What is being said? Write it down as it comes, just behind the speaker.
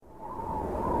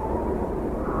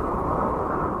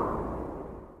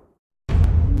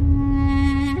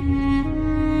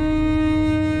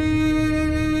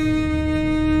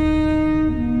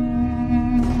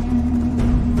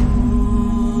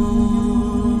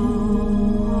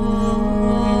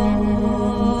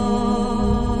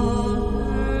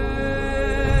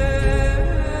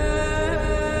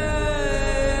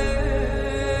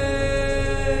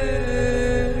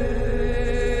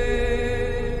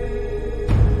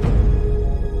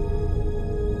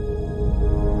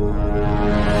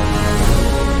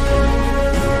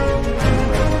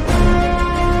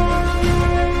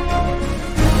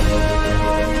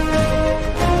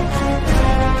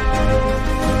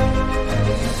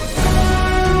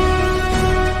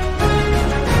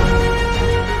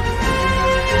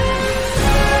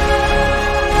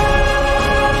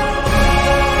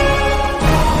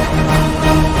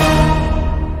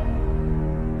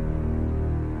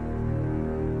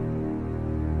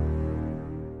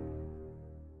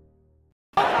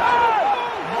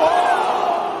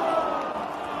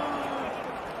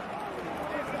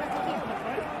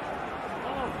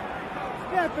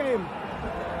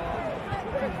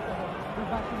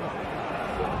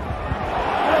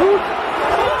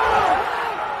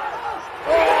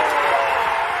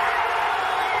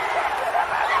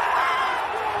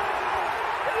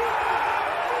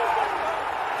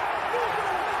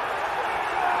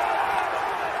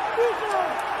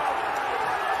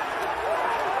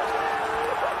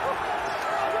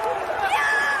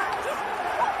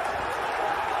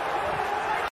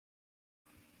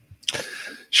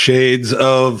Shades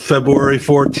of February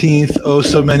 14th, oh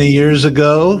so many years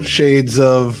ago. Shades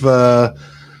of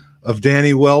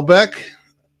Danny Welbeck.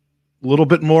 A little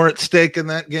bit more at stake in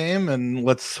that game, and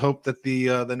let's hope that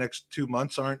the next 2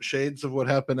 months aren't shades of what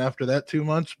happened after that 2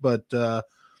 months. But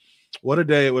what a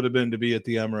day it would have been to be at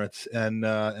the Emirates.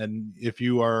 And if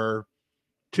you are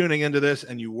tuning into this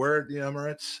and you were at the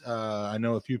Emirates, I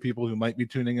know a few people who might be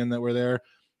tuning in that were there.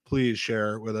 Please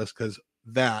share with us, because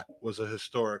that was a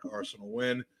historic Arsenal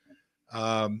win.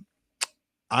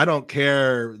 I don't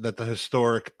care that the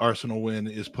historic Arsenal win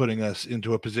is putting us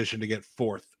into a position to get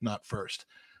fourth, not first.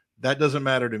 That doesn't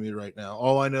matter to me right now.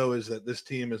 All I know is that this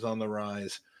team is on the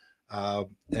rise. God,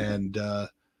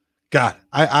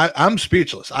 I'm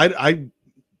speechless. I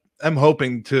am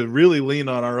hoping to really lean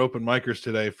on our open micers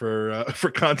today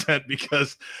for content,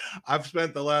 because I've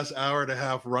spent the last hour and a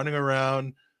half running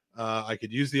around. I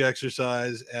could use the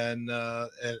exercise, and I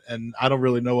don't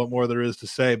really know what more there is to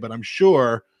say, but I'm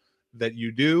sure that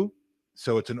you do.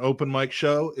 So it's an open mic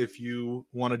show. If you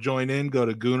want to join in, go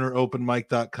to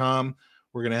gooneropenmic.com.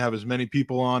 We're going to have as many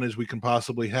people on as we can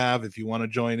possibly have. If you want to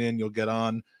join in, you'll get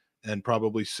on, and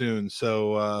probably soon.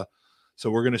 So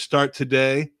we're going to start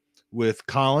today with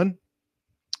Colin.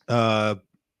 Man,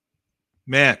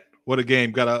 what a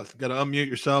game. Gotta unmute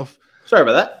yourself. Sorry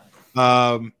about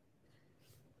that.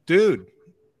 Dude,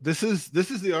 this is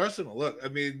the Arsenal. Look, I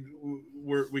mean,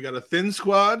 we got a thin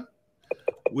squad.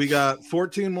 We got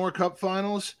 14 more cup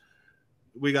finals.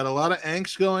 We got a lot of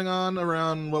angst going on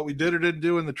around what we did or didn't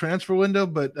do in the transfer window.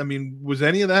 But I mean, was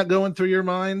any of that going through your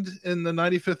mind in the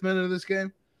 95th minute of this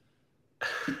game?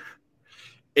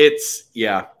 It's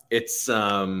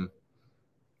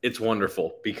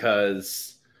wonderful,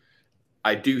 because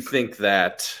I do think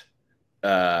that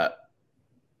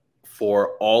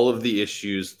for all of the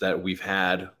issues that we've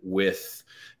had with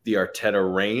the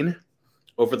Arteta reign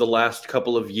over the last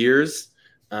couple of years,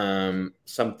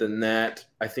 something that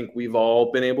I think we've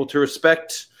all been able to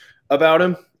respect about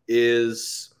him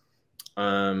is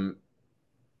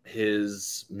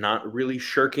his not really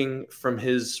shirking from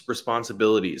his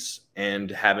responsibilities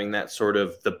and having that sort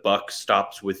of the buck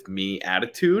stops with me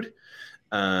attitude.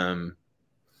 And,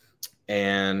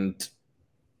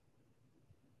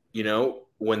 you know,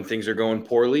 when things are going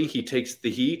poorly, he takes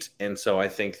the heat. And so I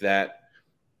think that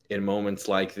in moments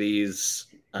like these,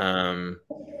 I'm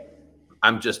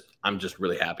just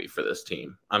really happy for this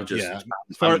team. As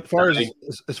far as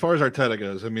Arteta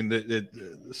goes, I mean,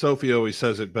 Sophie always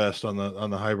says it best on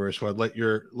the Highbury squad. Let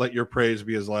your praise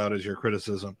be as loud as your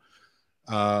criticism.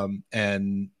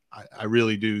 And I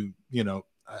really do. You know,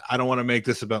 I don't want to make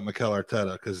this about Mikel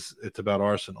Arteta, because it's about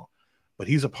Arsenal, but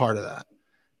he's a part of that.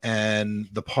 And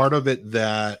the part of it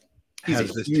that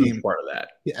has this team part of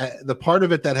that, the part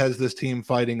of it that has this team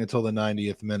fighting until the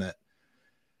 90th minute.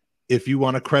 If you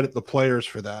want to credit the players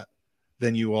for that,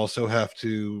 then you also have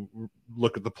to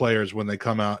look at the players when they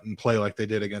come out and play like they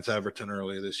did against Everton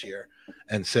earlier this year,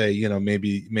 and say, you know,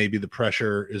 maybe the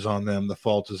pressure is on them, the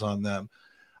fault is on them.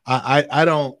 I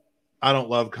don't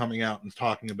love coming out and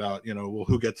talking about, you know, well,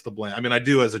 who gets the blame. I mean, I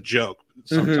do as a joke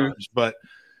sometimes, but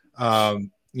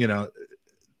you know,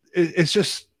 it's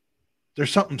just,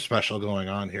 there's something special going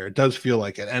on here. It does feel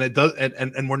like it, and it does,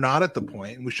 and we're not at the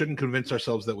point, and we shouldn't convince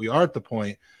ourselves that we are at the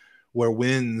point where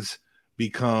wins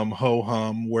become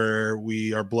ho-hum, where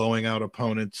we are blowing out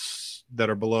opponents that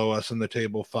are below us in the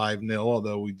table 5-0,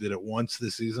 although we did it once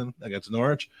this season against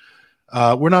Norwich.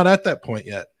 We're not at that point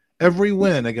yet. Every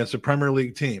win against a Premier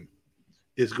League team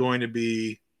is going to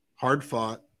be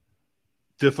hard-fought,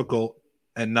 difficult,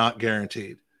 and not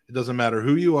guaranteed. It doesn't matter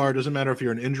who you are. It doesn't matter if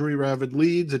you're an injury-ravid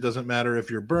Leeds. It doesn't matter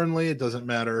if you're Burnley. It doesn't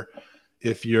matter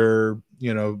if you're,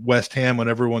 you know, West Ham, when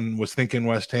everyone was thinking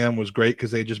West Ham was great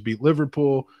because they just beat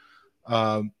Liverpool.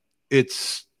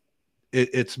 It's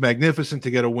magnificent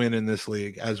to get a win in this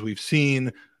league. As we've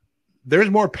seen, there's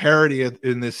more parity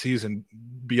in this season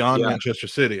beyond Manchester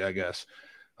City, I guess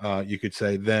you could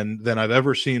say, than I've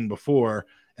ever seen before.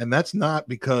 And that's not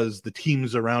because the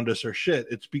teams around us are shit.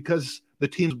 It's because the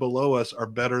teams below us are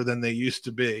better than they used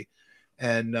to be.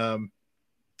 And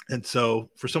so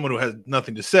for someone who has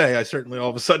nothing to say, I certainly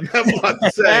all of a sudden have a lot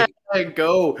to say.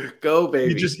 Go,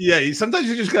 baby. Sometimes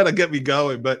you just got to get me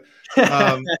going. But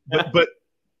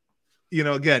you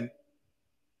know, again,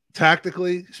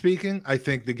 tactically speaking, I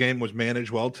think the game was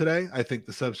managed well today. I think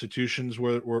the substitutions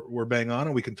were bang on,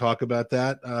 and we can talk about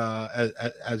that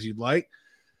as you'd like.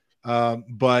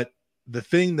 But the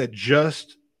thing that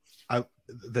just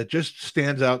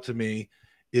stands out to me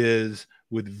is,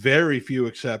 with very few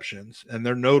exceptions, and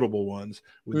they're notable ones,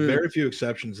 with very few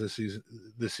exceptions this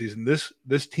season,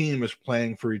 this team is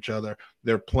playing for each other.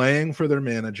 They're playing for their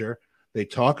manager. They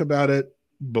talk about it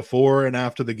before and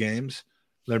after the games,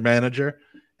 their manager.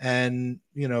 And,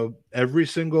 every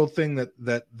single thing that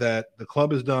the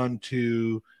club has done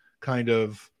to kind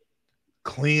of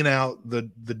clean out the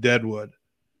deadwood,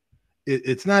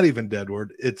 it's not even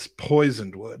deadwood, it's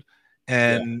poisoned wood.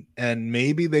 And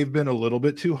maybe they've been a little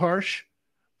bit too harsh,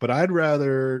 but I'd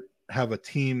rather have a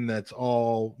team that's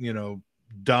all,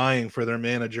 dying for their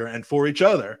manager and for each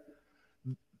other.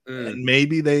 And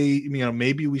maybe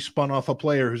maybe we spun off a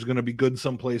player who's going to be good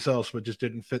someplace else, but just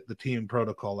didn't fit the team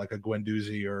protocol, like a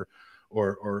Guendouzi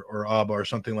or Abba or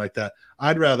something like that.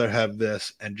 I'd rather have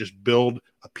this and just build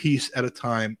a piece at a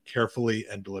time, carefully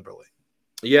and deliberately.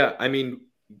 Yeah, I mean,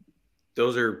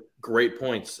 those are great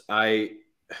points.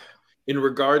 In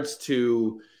regards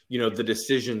to, the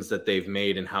decisions that they've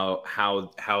made and how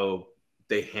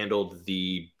they handled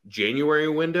the January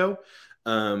window,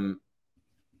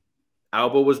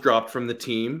 Alba was dropped from the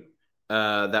team.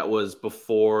 That was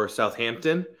before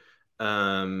Southampton.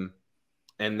 And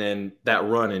then that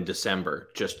run in December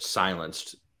just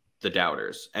silenced the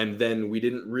doubters. And then we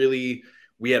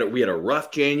had a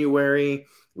rough January.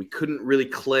 We couldn't really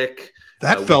click.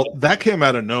 That came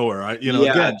out of nowhere.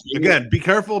 Again, be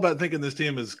careful about thinking this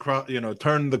team has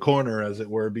turned the corner, as it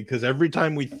were, because every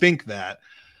time we think that,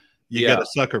 you get a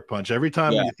sucker punch. Every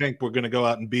time you think we're going to go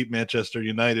out and beat Manchester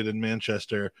United in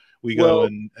Manchester, we go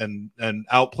and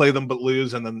outplay them but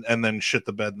lose, and then shit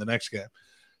the bed in the next game.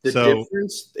 The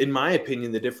difference, in my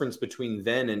opinion, the difference between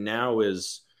then and now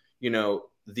is,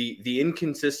 the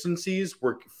inconsistencies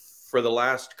were, for the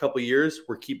last couple of years,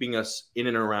 were keeping us in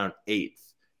and around 8th.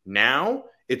 Now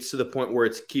it's to the point where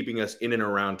it's keeping us in and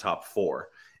around top 4.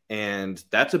 And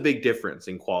that's a big difference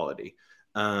in quality.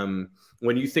 When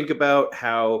you think about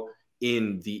how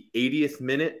in the 80th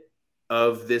minute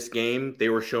of this game, they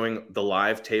were showing the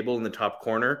live table in the top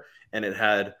corner, and it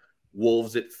had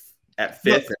Wolves at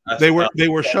 5th. Look, they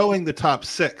were showing the top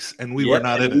 6, and we were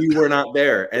not in it. We were not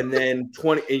there. And then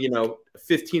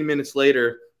 15 minutes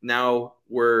later, now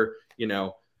we're,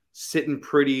 sitting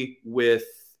pretty with,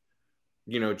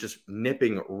 just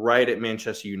nipping right at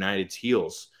Manchester United's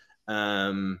heels,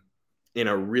 in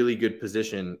a really good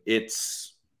position.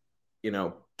 It's,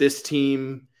 this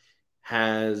team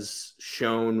has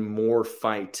shown more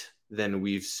fight than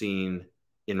we've seen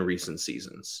in recent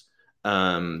seasons.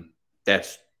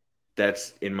 That's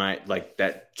in my,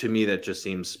 that, to me, that just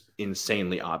seems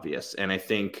insanely obvious. And I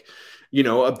think,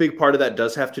 a big part of that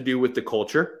does have to do with the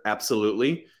culture.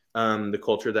 Absolutely. The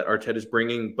culture that Arteta is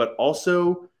bringing, but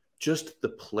also just the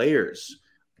players.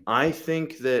 I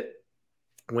think that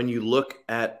when you look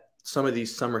at some of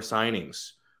these summer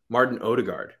signings, Martin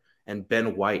Odegaard and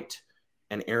Ben White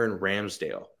and Aaron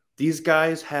Ramsdale, these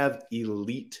guys have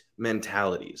elite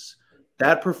mentalities.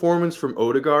 That performance from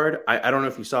Odegaard, I don't know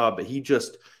if you saw it, but he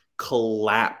just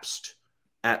collapsed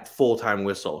at full-time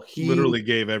whistle. He literally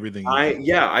gave everything.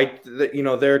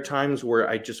 There are times where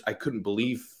I couldn't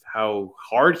believe how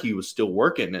hard he was still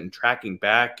working and tracking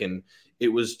back. And it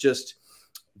was just,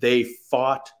 they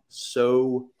fought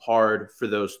so hard for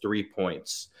those 3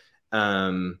 points.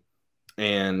 And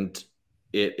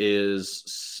it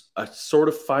is a sort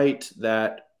of fight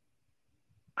that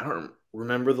I don't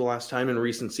remember the last time in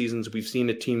recent seasons we've seen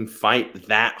a team fight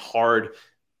that hard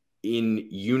in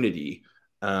unity.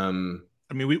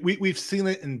 I mean, we've seen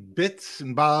it in bits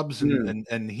and bobs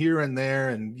and here and there,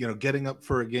 and getting up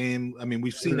for a game. I mean,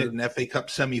 we've seen it in FA Cup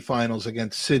semifinals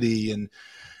against City and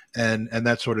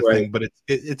that sort of thing. But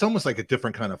it's almost like a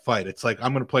different kind of fight. It's like,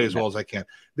 I'm going to play as well as I can.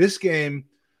 This game,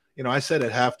 I said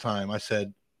at halftime, I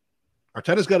said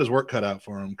Arteta's got his work cut out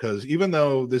for him, because even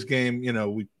though this game,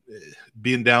 we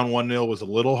being down 1-0 was a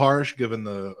little harsh given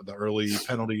the early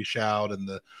penalty shout and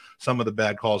some of the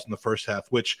bad calls in the first half,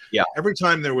 which every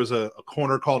time there was a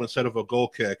corner called instead of a goal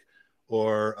kick,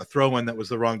 or a throw-in that was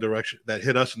the wrong direction that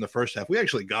hit us in the first half, we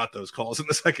actually got those calls in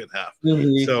the second half.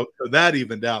 So that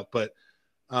evened out. But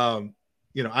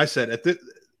I said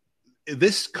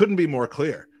this couldn't be more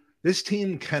clear. This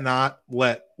team cannot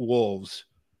let Wolves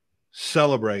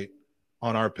celebrate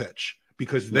on our pitch,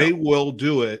 because they will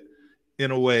do it in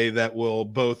a way that will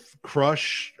both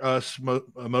crush us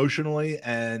emotionally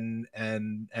and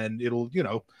it'll,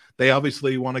 they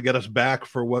obviously want to get us back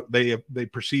for what they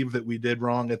perceive that we did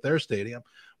wrong at their stadium.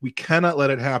 We cannot let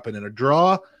it happen. In a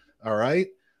draw, all right.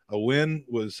 A win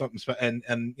was something special. And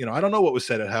I don't know what was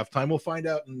said at halftime. We'll find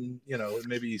out in,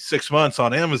 maybe 6 months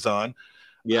on Amazon.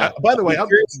 Yeah. By the way, I'm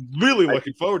really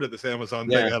looking forward to this Amazon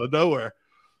thing out of nowhere.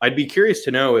 I'd be curious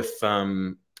to know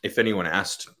if anyone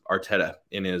asked Arteta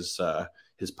in his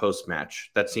post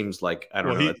match. That seems like, I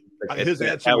don't know. His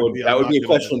answer that would be a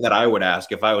question that I would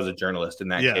ask if I was a journalist in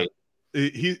that case.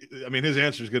 His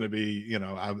answer is going to be,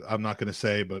 I'm not going to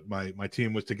say, but my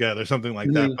team was together, something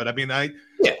like that. But I mean,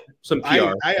 some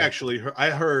PR. I actually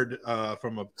heard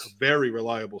from a very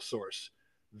reliable source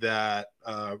that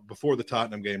before the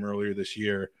Tottenham game earlier this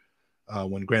year,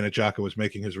 when Granit Xhaka was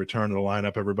making his return to the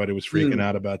lineup, everybody was freaking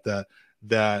out about that.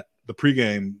 That the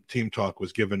pregame team talk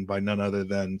was given by none other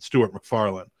than Stuart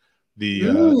McFarlane, the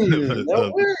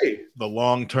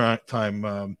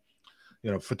long-time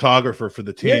photographer for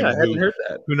the team. Yeah, I hadn't heard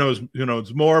that. Who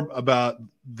knows more about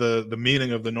the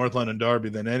meaning of the North London Derby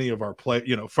than any of our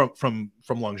from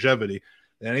longevity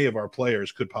than any of our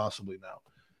players could possibly know.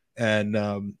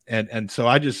 And so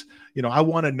I just, I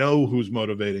want to know who's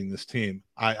motivating this team.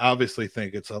 I obviously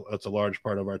think it's a large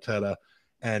part of Arteta.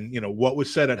 And, what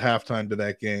was said at halftime to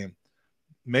that game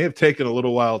may have taken a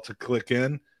little while to click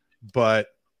in, but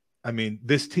I mean,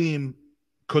 this team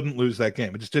couldn't lose that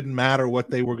game. It just didn't matter what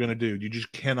they were going to do. You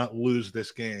just cannot lose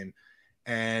this game.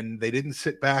 And they didn't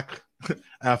sit back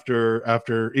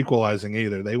after equalizing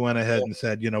either. They went ahead and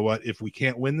said, you know what, if we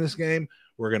can't win this game,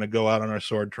 we're going to go out on our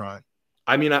sword trying.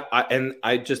 I mean,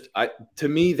 to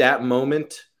me, that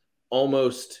moment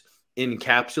almost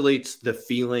encapsulates the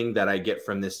feeling that I get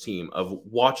from this team of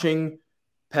watching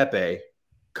Pepe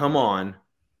come on.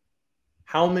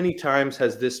 How many times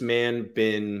has this man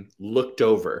been looked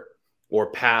over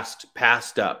or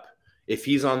passed up? If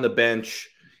he's on the bench,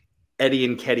 Eddie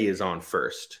Nketiah is on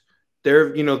first.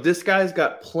 This guy's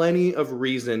got plenty of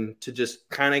reason to just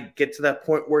kind of get to that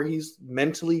point where he's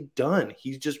mentally done.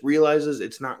 He just realizes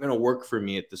it's not going to work for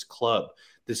me at this club.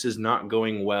 This is not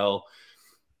going well.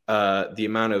 The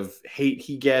amount of hate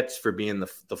he gets for being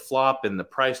the flop and the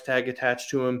price tag attached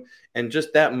to him. And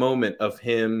just that moment of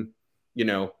him,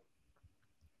 the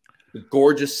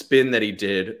gorgeous spin that he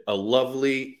did, a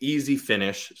lovely, easy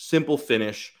finish, simple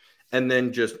finish, and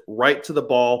then just right to the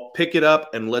ball, pick it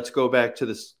up, and let's go back to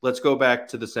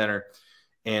the center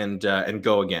and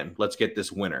go again. Let's get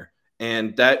this winner.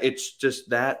 And that it's just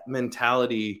that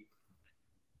mentality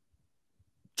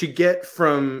to get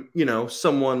from,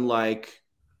 someone like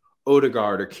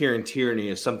Odegaard or Kieran Tierney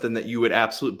is something that you would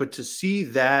but to see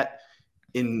that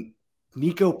in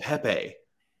Nico Pepe,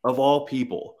 of all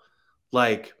people,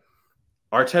 like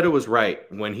Arteta was right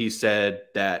when he said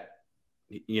that,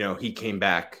 he came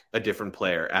back a different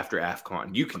player after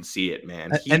AFCON. You can see it,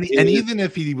 man. And even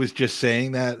if he was just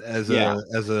saying that as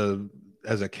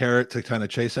a carrot to kind of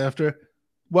chase after,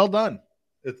 well done.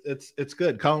 It's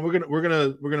good, Colin. We're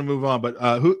gonna move on. But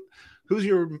who's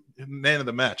your man of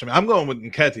the match? I mean, I'm going with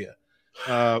Nketiah.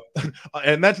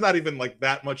 And that's not even like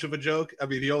that much of a joke. I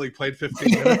mean, he only played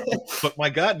 15 minutes, but my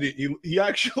God, he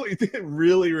actually did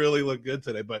really, really look good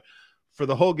today. But for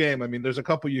the whole game, I mean, there's a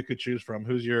couple you could choose from.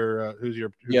 Who's your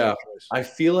choice? I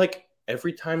feel like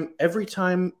every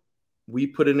time we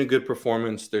put in a good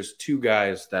performance, there's two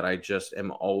guys that I just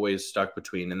am always stuck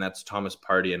between, and that's Thomas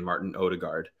Partey and Martin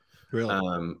Odegaard. Really?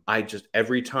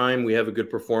 Every time we have a good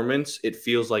performance, it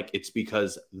feels like it's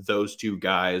because those two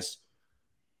guys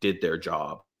did their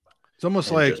job. It's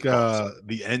almost like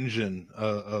the engine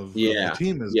of the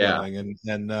team is going,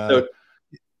 and so,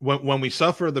 when we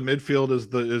suffer, the midfield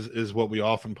is what we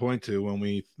often point to. When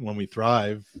we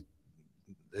thrive,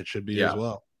 it should be as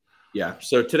well. Yeah.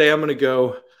 So today I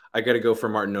got to go for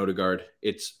Martin Odegaard.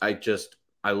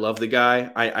 I love the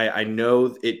guy. I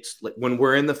know it's like when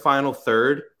we're in the final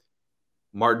third,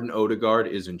 Martin Odegaard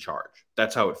is in charge.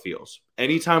 That's how it feels.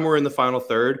 Anytime we're in the final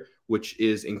third, which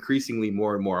is increasingly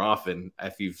more and more often,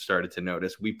 if you've started to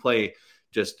notice, we play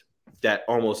just that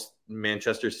almost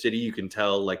Manchester City. You can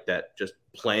tell like that, just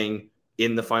playing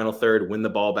in the final third, win the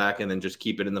ball back, and then just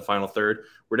keep it in the final third.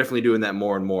 We're definitely doing that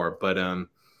more and more, but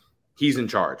he's in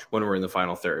charge when we're in the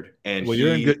final third. And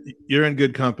you're in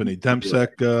good company.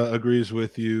 Dempsek agrees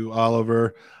with you,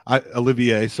 Oliver.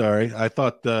 Olivier, sorry. I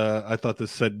thought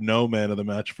this said no man of the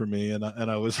match for me, and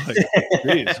I was like,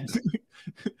 geez,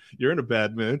 you're in a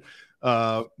bad mood.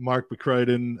 Mark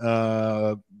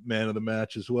McCrighton, man of the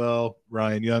match as well.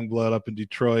 Ryan Youngblood up in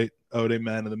Detroit, Ode,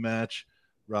 man of the match.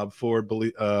 Rob Ford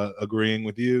agreeing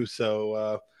with you.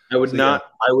 So I would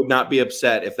not be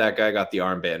upset if that guy got the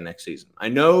armband next season. I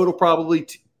know it'll probably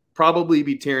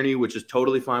be Tierney, which is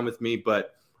totally fine with me,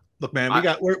 but Look, man,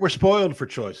 we're spoiled for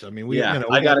choice. I mean, we I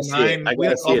got gotta see it. nine. I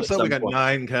gotta see All of it a sudden, we got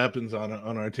 9 captains on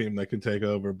our team that can take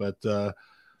over. But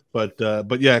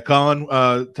yeah, Colin,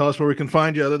 tell us where we can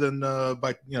find you other than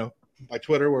by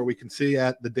Twitter, where we can see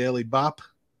at the Daily Bop.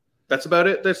 That's about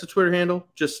it. That's the Twitter handle.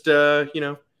 Just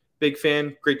big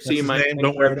fan. Great to see you, Mike. Name.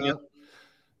 Don't wear it out.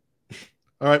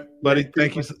 All right, buddy.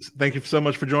 Thank you so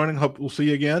much for joining. Hope we'll see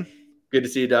you again. Good to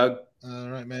see you, Doug. All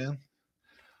right, man.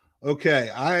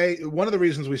 Okay, one of the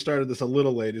reasons we started this a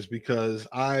little late is because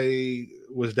I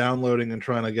was downloading and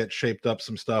trying to get shaped up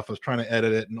some stuff. I was trying to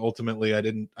edit it, and ultimately I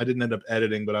didn't end up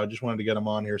editing, but I just wanted to get them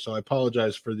on here. So I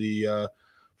apologize for the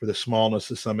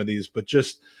smallness of some of these, but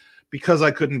just because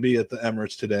I couldn't be at the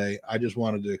Emirates today, I just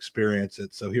wanted to experience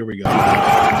it. So here we go.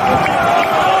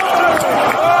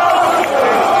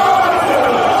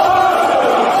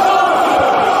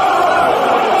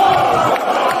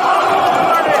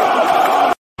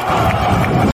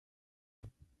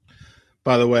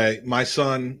 By the way, my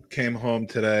son came home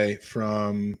today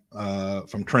from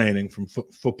training, from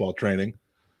football training,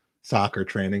 soccer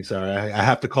training. Sorry, I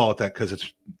have to call it that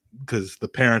because the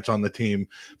parents on the team,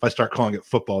 if I start calling it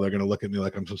football, they're going to look at me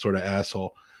like I'm some sort of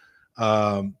asshole.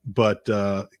 But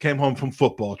came home from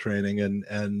football training,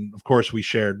 and of course we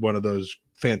shared one of those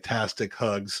fantastic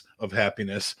hugs of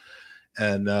happiness,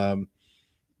 and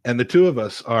the two of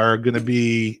us are going to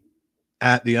be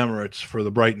at the Emirates for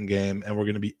the Brighton game, and we're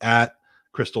going to be at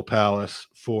Crystal Palace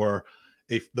for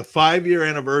the 5-year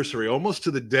anniversary, almost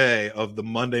to the day of the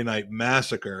Monday Night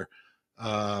Massacre,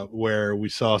 where we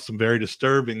saw some very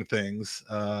disturbing things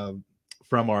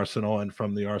from Arsenal and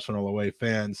from the Arsenal away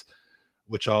fans,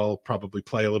 which I'll probably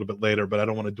play a little bit later, but I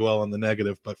don't want to dwell on the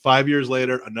negative. But 5 years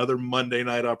later, another Monday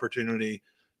night opportunity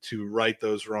to right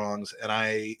those wrongs. And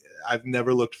I've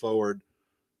never looked forward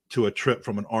to a trip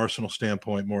from an Arsenal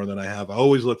standpoint more than I have. I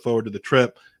always look forward to the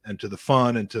trip and to the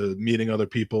fun and to meeting other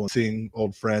people and seeing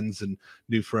old friends and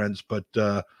new friends. But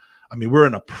I mean, we're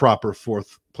in a proper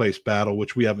 4th place battle,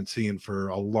 which we haven't seen for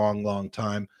a long, long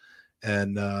time.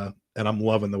 And I'm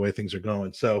loving the way things are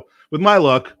going. So with my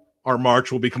luck, our March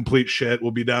will be complete shit.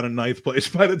 We'll be down in 9th place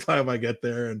by the time I get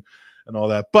there and all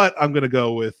that. But I'm going to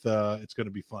go with it's going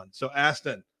to be fun. So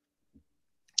Aston,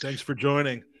 thanks for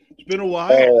joining. It's been a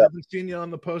while. I haven't seen you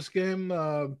on the post game,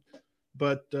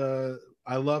 but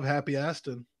I love Happy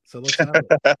Aston. So let's have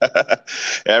it.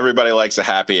 Everybody likes a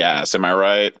happy ass. Am I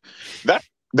right?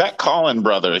 That Colin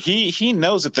brother, he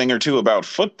knows a thing or two about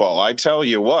football. I tell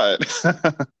you what.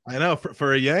 I know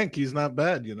for a Yank, he's not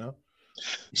bad.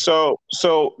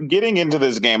 So getting into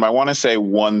this game, I want to say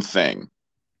one thing.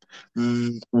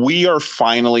 We are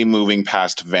finally moving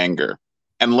past Wenger,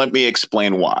 and let me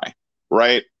explain why.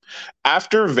 Right?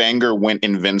 After Wenger went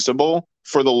invincible,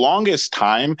 for the longest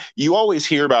time, you always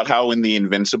hear about how in the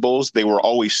Invincibles, they were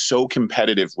always so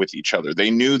competitive with each other. They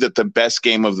knew that the best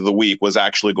game of the week was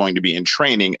actually going to be in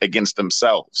training against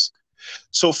themselves.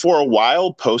 So for a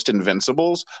while,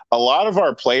 post-Invincibles, a lot of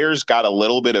our players got a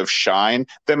little bit of shine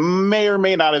that may or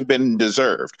may not have been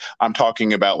deserved. I'm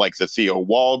talking about like the Theo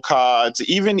Walcotts,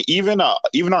 even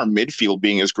our midfield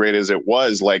being as great as it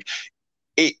was, like,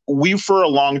 we for a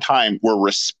long time were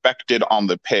respected on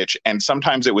the pitch, and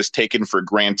sometimes it was taken for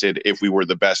granted if we were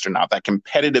the best or not. That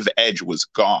competitive edge was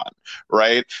gone,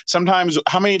 right? Sometimes,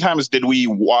 how many times did we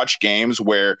watch games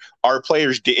where our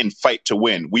players didn't fight to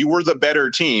win? We were the better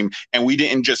team, and we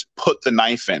didn't just put the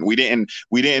knife in. We didn't,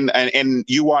 and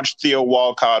you watched Theo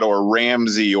Walcott or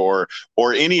Ramsey or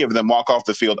any of them walk off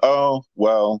the field. Oh,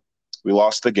 well, we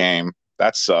lost the game.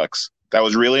 That sucks. That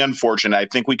was really unfortunate. I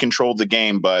think we controlled the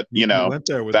game, but that's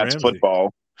Ramsey. Football.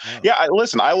 Wow. Yeah, I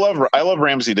love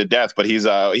Ramsey to death, but he's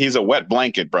a wet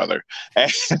blanket, brother.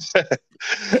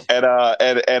 and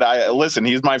I listen.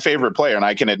 He's my favorite player, and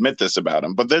I can admit this about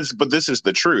him. But this is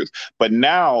the truth. But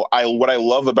now, what I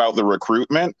love about the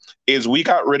recruitment is we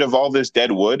got rid of all this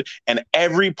dead wood, and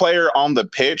every player on the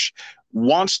pitch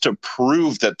wants to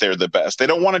prove that they're the best. They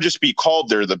don't want to just be called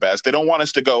they're the best. They don't want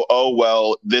us to go, oh,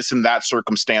 well, this and that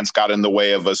circumstance got in the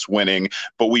way of us winning,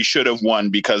 but we should have won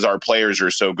because our players are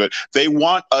so good. They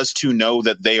want us to know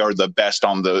that they are the best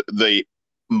on the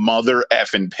mother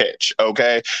effing pitch,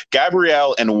 okay?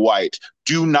 Gabriel and White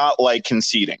do not like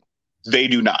conceding. They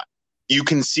do not. You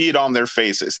can see it on their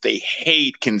faces. They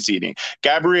hate conceding.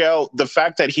 Gabriel, the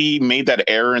fact that he made that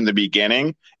error in the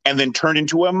beginning and then turned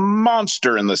into a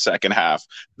monster in the second half,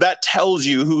 that tells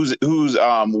you who's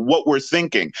what we're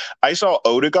thinking. I saw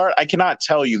Odegaard. I cannot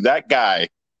tell you that guy,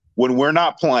 when we're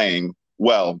not playing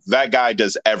well, that guy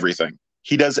does everything.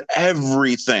 He does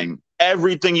everything.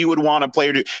 everything you would want a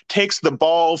player to do. Takes the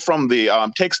ball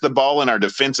in our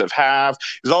defensive half.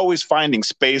 Is always finding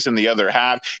space in the other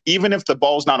half. Even if the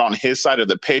ball's not on his side of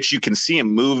the pitch, you can see him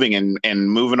moving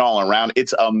and moving all around.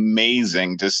 It's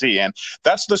amazing to see. And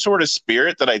that's the sort of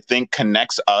spirit that I think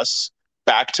connects us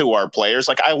back to our players.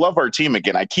 Like, I love our team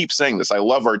again. I keep saying this. I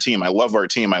love our team. I love our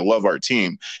team. I love our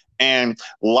team. And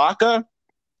Laka,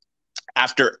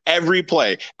 after every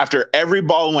play, after every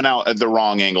ball went out at the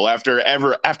wrong angle, after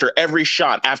every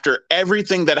shot, after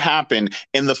everything that happened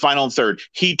in the final third,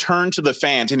 he turned to the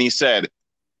fans and he said,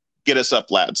 "Get us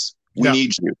up, lads. We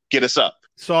need you. Get us up."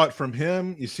 Saw it from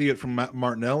him. You see it from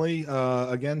Martinelli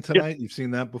again tonight. You've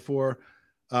seen that before.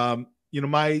 The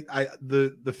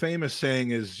famous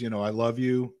saying is, I love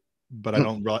you, but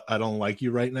I don't like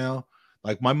you right now.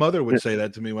 Like, my mother would say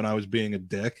that to me when I was being a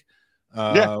dick.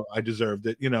 I deserved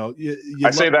it.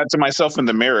 I say that to myself in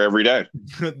the mirror every day.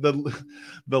 The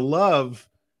love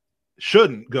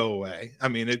shouldn't go away. I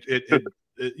mean, it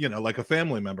like a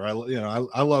family member.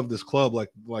 I love this club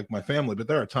like my family, but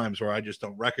there are times where I just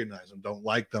don't recognize them, don't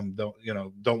like them,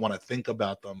 don't want to think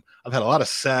about them. I've had a lot of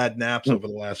sad naps over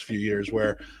the last few years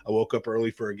where I woke up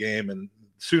early for a game, and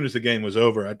as soon as the game was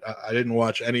over, I didn't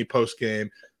watch any post game,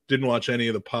 didn't watch any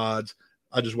of the pods.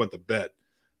 I just went to bed.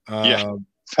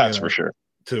 That's for sure.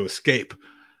 To escape.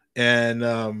 And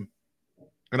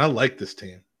I like this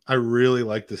team. I really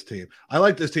like this team. I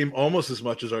like this team almost as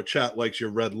much as our chat likes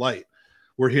your red light.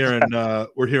 We're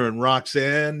hearing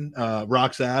Roxanne,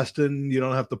 Aston. You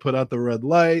don't have to put out the red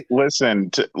light.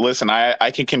 Listen,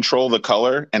 I can control the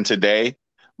color, and today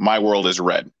my world is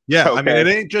red. Yeah, okay. I mean, it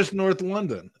ain't just North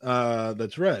London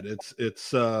that's red.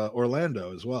 It's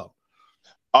Orlando as well.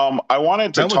 I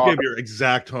wanted to talk. Give your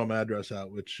exact home address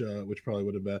out, which probably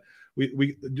would have been.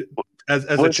 We as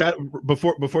a chat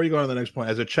before you go on to the next point,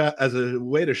 as a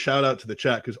way to shout out to the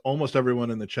chat, because almost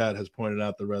everyone in the chat has pointed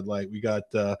out the red light. We got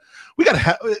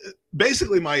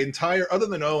basically my entire, other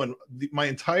than Owen, my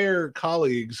entire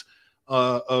colleagues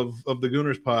of the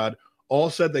Gooners pod all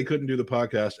said they couldn't do the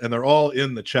podcast, and they're all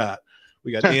in the chat.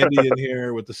 We got Andy in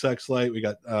here with the sex light. We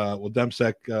got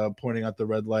Demsek pointing out the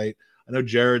red light. I know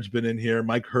Jared's been in here.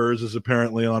 Mike Hers is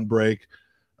apparently on break.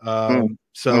 No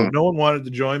one wanted to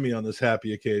join me on this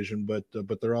happy occasion, but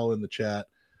they're all in the chat.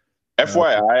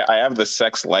 FYI, I have the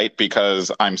sex light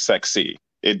because I'm sexy.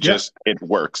 It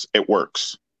works. It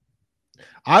works.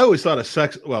 I always thought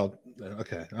well,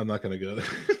 okay, I'm not going to go there.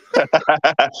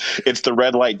 It's the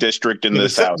red light district in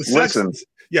this house. Listen.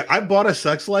 Yeah, I bought a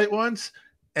sex light once,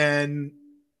 and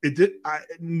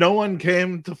no one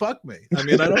came to fuck me. I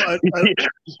mean,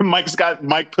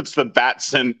 Mike puts the bat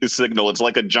signal. It's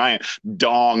like a giant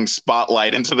dong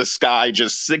spotlight into the sky,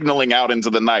 just signaling out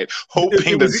into the night,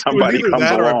 hoping that somebody comes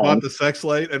along. I bought the sex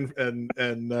light, and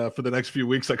for the next few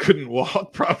weeks I couldn't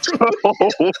walk properly.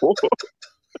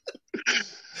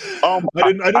 I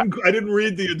didn't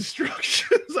read the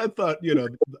instructions. I thought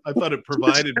it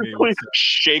provided me with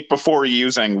shake before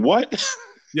using what.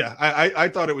 Yeah, I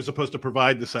thought it was supposed to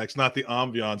provide the sex, not the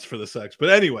ambiance for the sex. But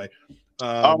anyway,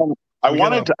 I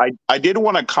did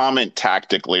want to comment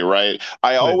tactically, right?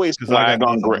 I always slag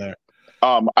off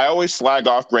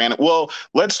Granite. Well,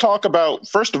 let's talk about,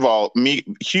 first of all,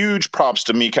 huge props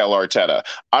to Mikel Arteta.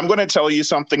 I'm going to tell you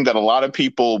something that a lot of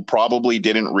people probably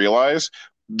didn't realize.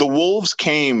 The Wolves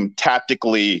came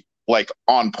tactically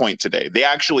on point today.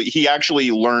 He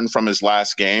actually learned from his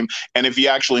last game. And if you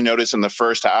actually notice in the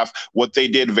first half, what they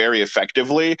did very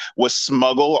effectively was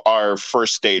smuggle our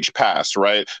first stage pass,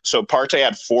 right? So Partey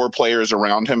had 4 players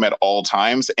around him at all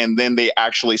times, and then they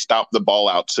actually stopped the ball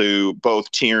out to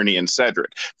both Tierney and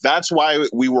Cedric. That's why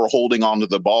we were holding on to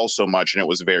the ball so much, and it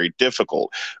was very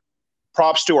difficult.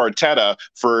 Props to Arteta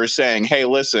for saying, hey,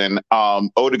 listen,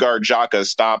 Odegaard, Xhaka,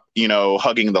 stop,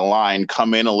 hugging the line,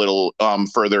 come in a little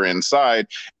further inside.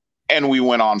 And we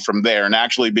went on from there, and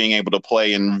actually being able to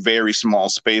play in very small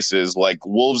spaces. Like,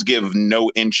 Wolves give no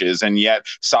inches, and yet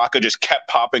Saka just kept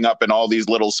popping up in all these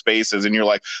little spaces. And you're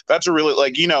like, that's a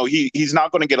really, he's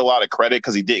not going to get a lot of credit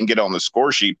because he didn't get on the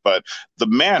score sheet, but the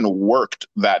man worked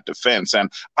that defense.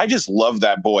 And I just love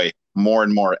that boy more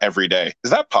and more every day.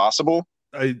 Is that possible?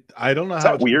 I don't know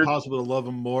how it's possible to love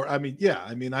him more. I mean, yeah.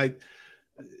 I mean,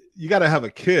 you got to have a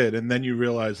kid, and then you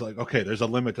realize, okay, there's a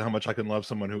limit to how much I can love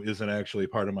someone who isn't actually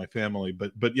part of my family.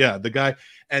 But yeah, the guy,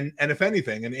 and if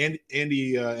anything, and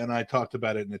Andy and I talked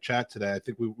about it in the chat today. I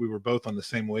think we were both on the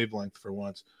same wavelength for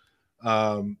once.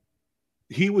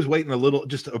 He was waiting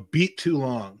just a beat too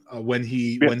long when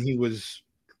he was,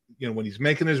 when he's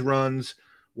making his runs,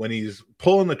 when he's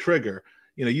pulling the trigger.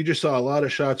 You just saw a lot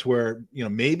of shots where,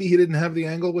 maybe he didn't have the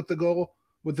angle with the goal,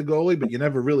 with the goalie, but you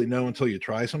never really know until you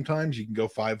try. Sometimes you can go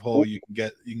 5-hole, you can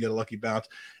get a lucky bounce,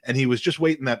 and he was just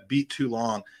waiting that beat too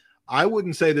long. I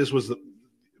wouldn't say this was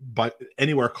but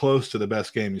anywhere close to the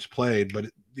best game he's played, but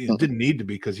it didn't need to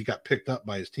be because he got picked up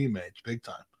by his teammates big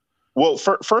time. Well,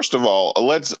 first of all,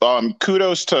 let's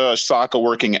kudos to Saka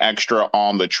working extra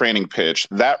on the training pitch.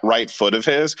 That right foot of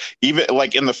his, even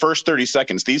like in the first 30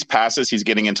 seconds, these passes he's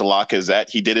getting into Lacazette,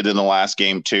 he did it in the last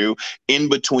game too. In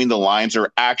between the lines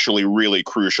are actually really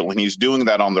crucial, and he's doing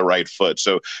that on the right foot.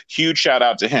 So huge shout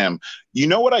out to him. You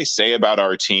know what I say about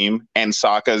our team and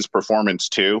Saka's performance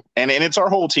too, and it's our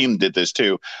whole team did this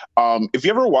too. If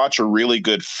you ever watch a really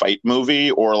good fight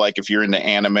movie, or like if you're into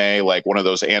anime, like one of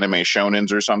those anime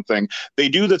shonens or something, they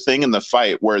do the thing in the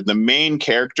fight where the main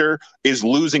character is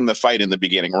losing the fight in the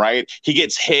beginning, right? He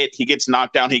gets hit, he gets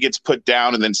knocked down, he gets put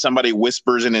down, and then somebody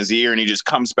whispers in his ear and he just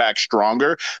comes back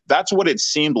stronger. That's what it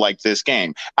seemed like this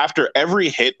game. After every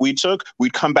hit we took,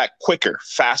 we'd come back quicker,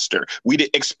 faster. We'd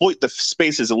exploit the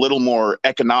spaces a little more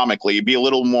economically, be a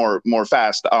little more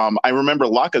fast. I remember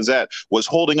Lacazette was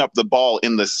holding up the ball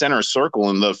in the center circle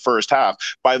in the first half.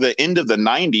 By the end of the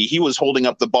 90, he was holding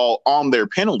up the ball on their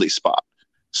penalty spot.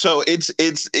 So it's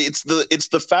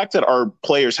the fact that our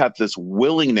players have this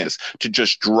willingness to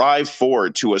just drive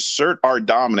forward, to assert our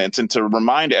dominance, and to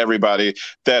remind everybody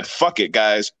that fuck it,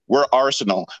 guys, we're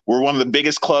Arsenal. We're one of the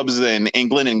biggest clubs in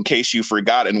England, in case you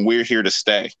forgot, and we're here to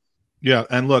stay. Yeah,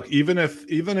 and look, even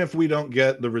if we don't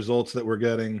get the results that we're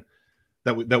getting,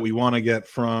 that we want to get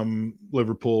from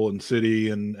Liverpool and City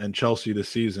and Chelsea this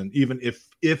season, even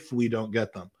if we don't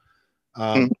get them,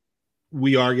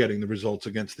 we are getting the results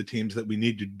against the teams that we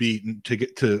need to beat to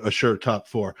get to assure top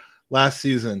 4. Last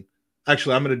season,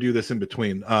 actually, I'm going to do this in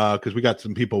between because we got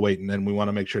some people waiting and we want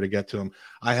to make sure to get to them.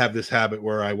 I have this habit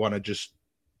where I want to just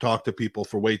talk to people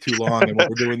for way too long, and when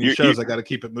we're doing these shows, I got to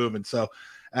keep it moving. So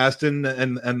Aston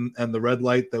and the red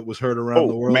light that was heard around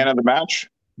the world. Man of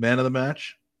the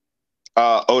match.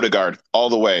 Odegaard, all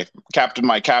the way.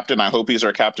 My captain. I hope he's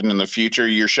our captain in the future.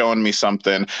 You're showing me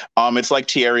something. It's like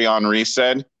Thierry Henry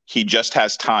said. He just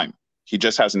has time. He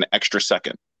just has an extra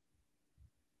second.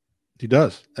 He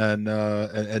does, and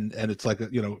it's like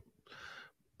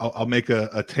I'll make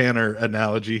a Tannor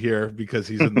analogy here because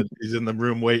he's in the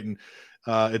room waiting.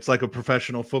 It's like a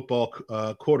professional football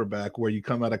quarterback where you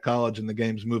come out of college and the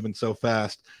game's moving so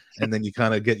fast, and then you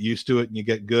kind of get used to it and you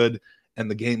get good, and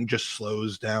the game just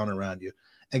slows down around you.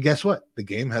 And guess what? The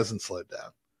game hasn't slowed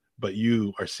down, but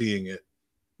you are seeing it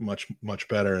much, much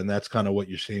better, and that's kind of what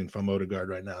you're seeing from Odegaard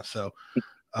right now. So,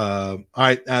 all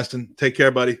right, Aston, take care,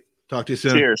 buddy. Talk to you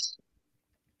soon. Cheers.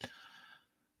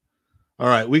 All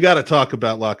right, we got to talk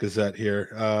about Lacazette here.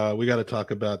 We got to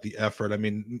talk about the effort. I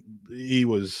mean, he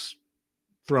was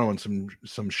throwing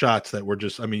some shots that were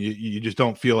just, I mean, you just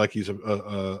don't feel like he's an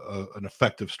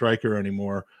effective striker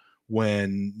anymore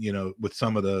when, with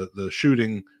some of the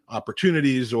shooting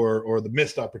opportunities or the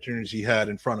missed opportunities he had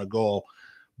in front of goal.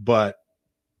 But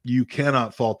you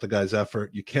cannot fault the guy's effort.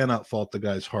 You cannot fault the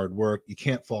guy's hard work. You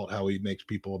can't fault how he makes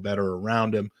people better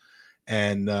around him.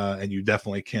 And you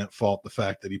definitely can't fault the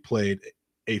fact that he played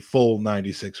a full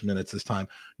 96 minutes this time.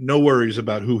 No worries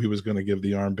about who he was going to give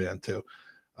the armband to.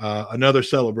 Another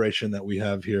celebration that we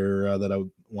have here that I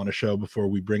want to show before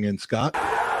we bring in Scott.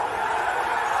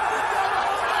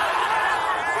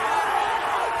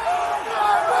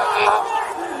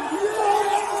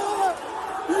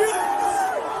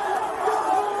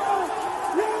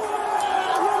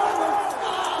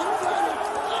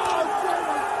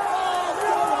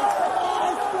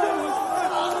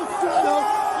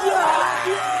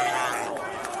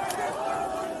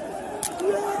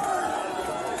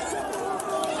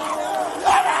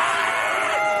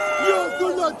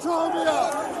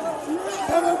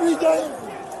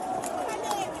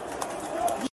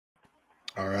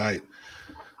 All right.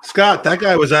 Scott, that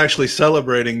guy was actually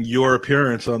celebrating your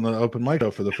appearance on the open mic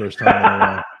show for the first time in a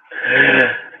while.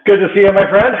 Good to see you, my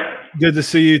friend. Good to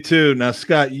see you too. Now,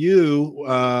 Scott, you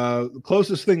the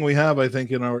closest thing we have, I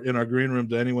think, in our green room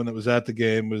to anyone that was at the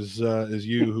game is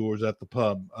you, who was at the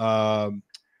pub.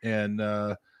 And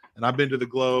I've been to the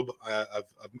Globe.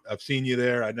 I've seen you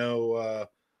there. I know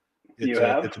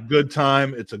it's a good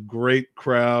time. It's a great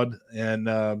crowd,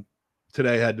 and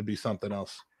today had to be something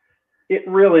else. It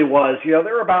really was. There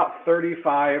were about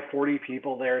 35, 40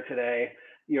 people there today,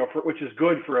 which is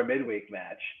good for a midweek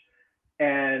match.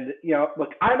 And,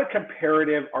 look, I'm a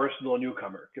comparative Arsenal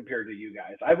newcomer compared to you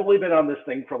guys. I've only been on this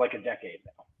thing for like a decade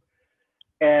now.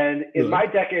 And in my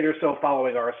decade or so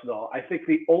following Arsenal, I think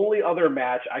the only other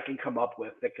match I can come up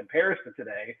with that compares to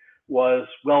today was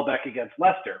Welbeck against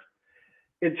Leicester,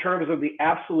 in terms of the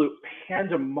absolute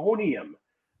pandemonium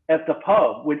at the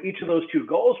pub when each of those two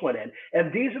goals went in.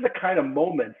 And these are the kind of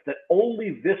moments that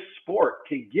only this sport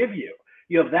can give you.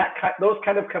 You have those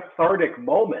kind of cathartic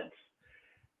moments.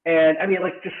 And I mean,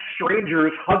 like just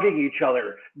strangers hugging each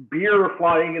other, beer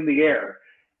flying in the air.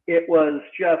 It was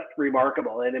just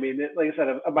remarkable. And I mean, like I said,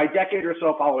 of my decade or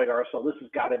so following Arsenal, this has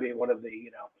got to be one of the,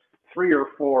 3 or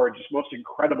 4 just most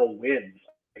incredible wins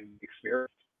I've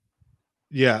experienced.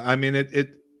 Yeah, I mean, it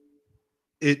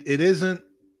isn't,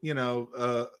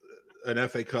 an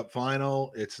FA Cup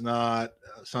final. It's not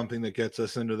something that gets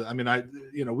us into the. I mean,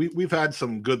 we've had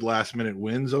some good last minute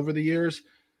wins over the years,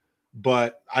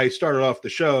 but I started off the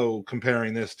show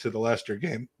comparing this to the Leicester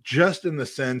game, just in the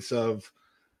sense of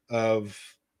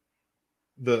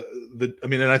the. I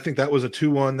mean, and I think that was a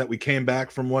 2-1 that we came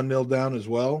back from 1-0 down as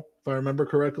well, if I remember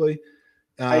correctly.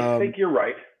 I think you're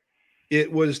right.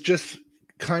 It was just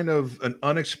kind of an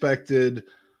unexpected,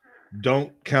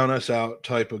 don't count us out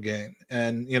type of game.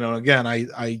 And, again,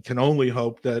 I can only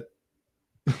hope that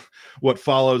what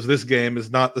follows this game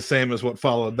is not the same as what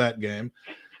followed that game.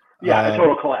 Yeah, a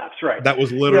total collapse, right. That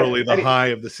was literally the high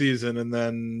of the season, and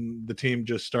then the team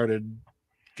just started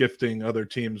gifting other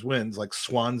teams wins like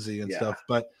Swansea and stuff.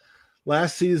 But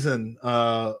last season,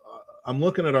 I'm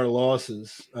looking at our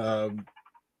losses.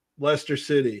 Leicester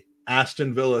City,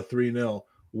 Aston Villa 3-0,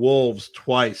 Wolves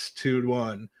twice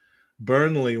 2-1,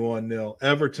 Burnley 1-0,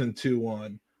 Everton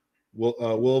 2-1,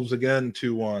 Wolves again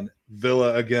 2-1,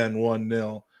 Villa again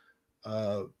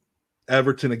 1-0,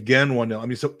 Everton again 1-0. I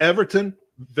mean, so Everton,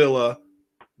 Villa,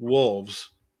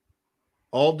 Wolves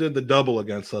all did the double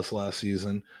against us last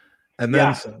season, and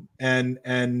then some. And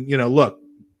look,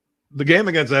 the game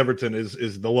against Everton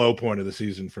is the low point of the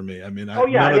season for me. I mean,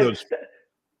 none of those.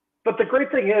 But the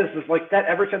great thing is like that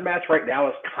Everton match right now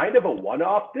is kind of a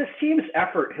one-off. This team's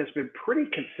effort has been pretty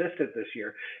consistent this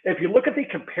year. If you look at the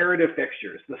comparative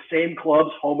fixtures, the same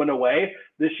clubs home and away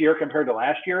this year compared to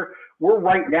last year, we're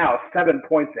right now 7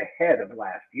 points ahead of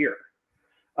last year.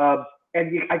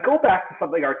 I go back to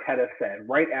something Arteta said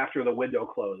right after the window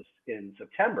closed in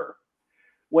September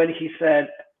when he said,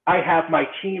 I have my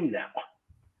team now.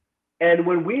 And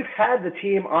when we've had the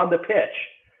team on the pitch,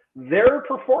 their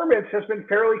performance has been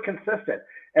fairly consistent.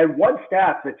 And one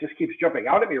stat that just keeps jumping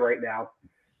out at me right now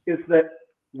is that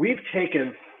we've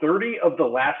taken 30 of the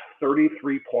last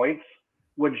 33 points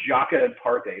when Xhaka and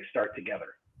Partey start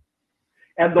together.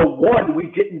 And the one we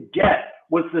didn't get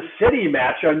was the City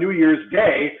match on New Year's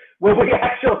Day when we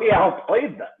actually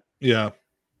outplayed them. Yeah.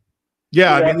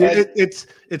 Yeah, I mean,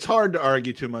 it's hard to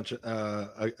argue too much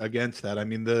against that. I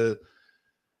mean,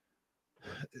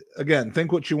 again,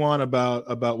 think what you want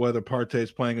about whether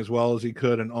Partey's playing as well as he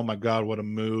could, and oh my God, what a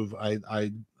move! I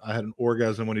had an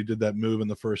orgasm when he did that move in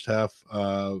the first half.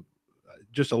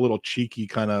 Just a little cheeky,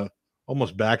 kind of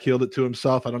almost backheeled it to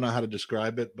himself. I don't know how to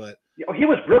describe it, but he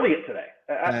was brilliant today.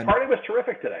 Partey was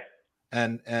terrific today.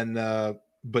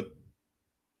 But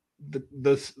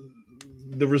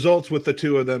the results with the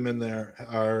two of them in there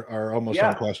are almost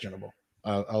unquestionable.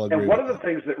 I'll agree. And one of the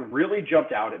things that really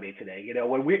jumped out at me today,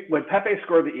 when Pepe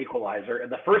scored the equalizer,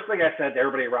 and the first thing I said to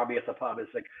everybody around me at the pub is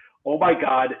like, "Oh my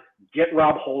God, get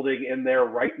Rob Holding in there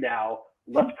right now.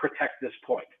 Let's protect this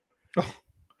point." Oh.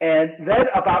 And then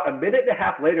about a minute and a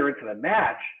half later into the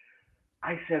match,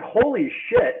 I said, "Holy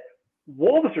shit,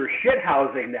 Wolves are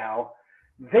shithousing now.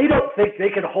 They don't think they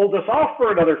can hold us off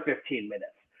for another 15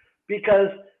 minutes because."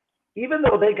 Even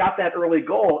though they got that early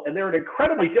goal, and they're an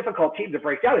incredibly difficult team to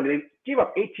break down. I mean, they gave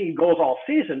up 18 goals all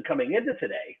season coming into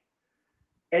today,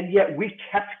 and yet we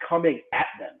kept coming at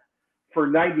them for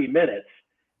 90 minutes.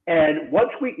 And once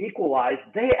we equalized,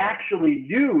 they actually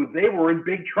knew they were in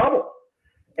big trouble.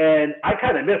 And I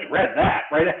kind of misread that,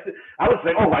 right? I was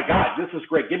like, oh my God, this is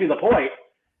great. Give me the point.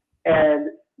 And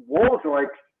Wolves were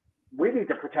like, we need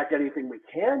to protect anything we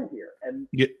can here. And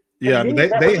yeah,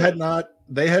 they had not.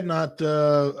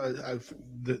 The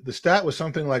stat was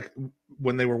something like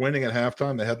when they were winning at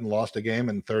halftime, they hadn't lost a game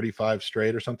in 35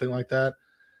 straight or something like that.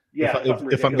 Yeah,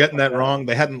 if I'm getting that wrong,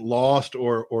 they hadn't lost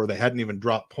or they hadn't even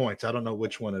dropped points. I don't know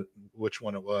which one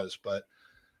it was, but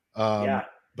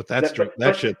but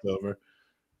that shit's over.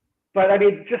 But I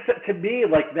mean, just to me,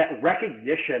 like that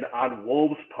recognition on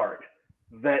Wolves' part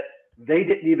that they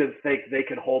didn't even think they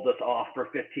could hold us off for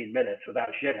 15 minutes without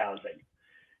shithousing.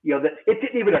 That it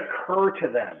didn't even occur to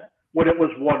them when it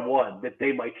was 1-1 that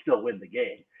they might still win the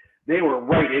game. They were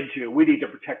right into, we need to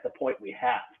protect the point we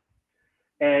have.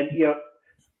 And,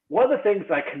 one of the things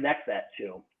I connect that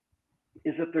to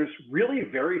is that there's really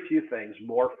very few things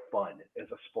more fun as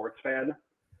a sports fan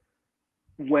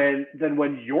than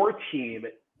when your team,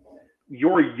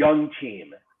 your young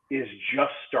team, is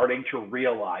just starting to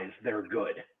realize they're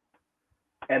good.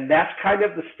 And that's kind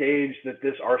of the stage that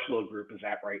this Arsenal group is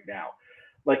at right now.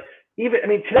 Like,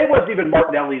 today wasn't even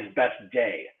Martinelli's best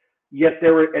day. Yet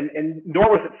there were, and nor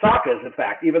was it Saka's, in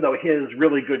fact, even though his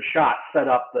really good shot set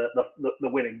up the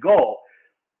winning goal.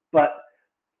 But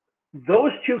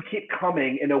those two keep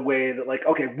coming in a way that, like,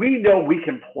 okay, we know we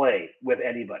can play with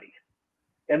anybody.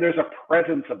 And there's a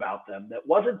presence about them that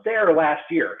wasn't there last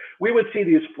year. We would see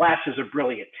these flashes of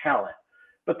brilliant talent,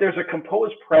 but there's a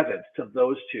composed presence to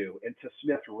those two and to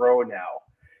Smith Rowe now.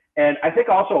 And I think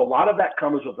also a lot of that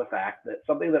comes with the fact that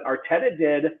something that Arteta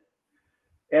did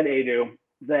and Edu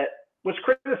that was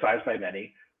criticized by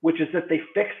many, which is that they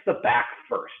fixed the back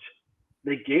first.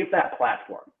 They gave that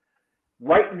platform.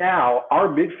 Right now, our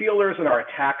midfielders and our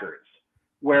attackers,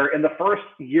 where in the first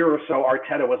year or so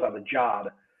Arteta was on the job,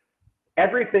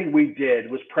 everything we did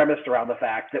was premised around the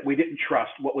fact that we didn't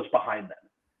trust what was behind them,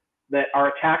 that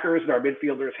our attackers and our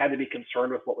midfielders had to be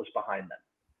concerned with what was behind them.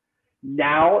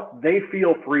 Now they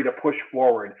feel free to push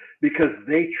forward because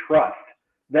they trust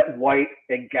that White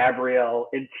and Gabriel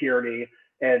and Tierney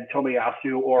and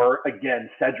Tomiyasu, or again,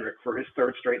 Cedric for his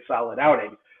third straight solid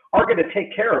outing, are going to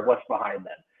take care of what's behind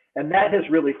them. And that has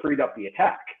really freed up the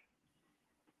attack.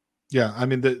 Yeah, I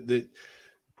mean,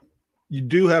 you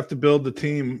do have to build the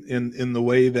team in the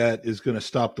way that is going to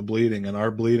stop the bleeding. And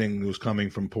our bleeding was coming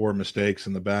from poor mistakes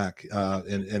in the back.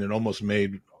 And it almost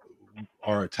made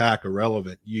our attack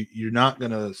irrelevant. You're not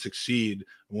going to succeed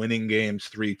winning games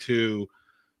 3-2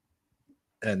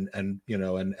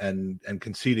 and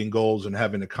conceding goals and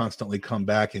having to constantly come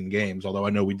back in games. Although I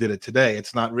know we did it today,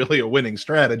 it's not really a winning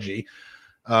strategy.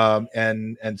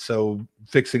 And so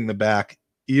fixing the back,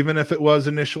 even if it was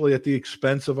initially at the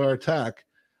expense of our attack,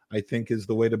 I think is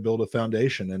the way to build a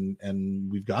foundation. And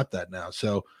we've got that now.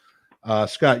 So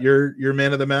Scott, you're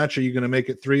man of the match. Are you going to make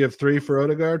it 3 of 3 for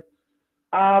Odegaard?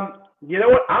 You know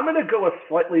what? I'm going to go a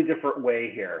slightly different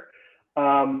way here.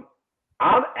 I'm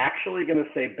actually going to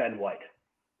say Ben White.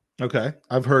 Okay,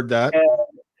 I've heard that.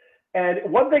 And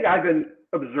one thing I've been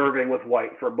observing with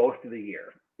White for most of the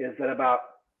year is that about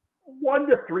 1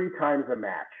 to 3 times a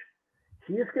match,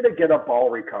 he's going to get a ball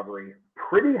recovery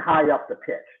pretty high up the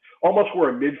pitch, almost where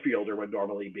a midfielder would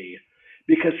normally be,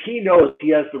 because he knows he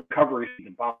has the recovery he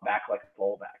can bomb back like a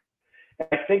fullback. And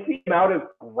I think the amount of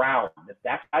ground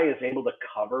that guy is able to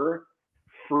cover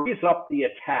frees up the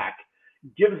attack,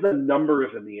 gives them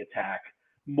numbers in the attack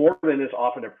more than is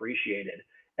often appreciated.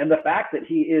 And the fact that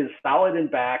he is solid in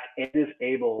back and is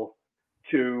able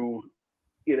to,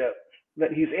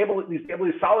 that he's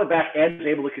solid back and is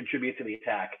able to contribute to the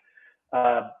attack.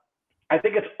 I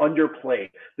think it's underplayed.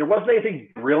 There wasn't anything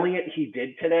brilliant he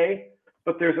did today,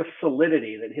 but there's a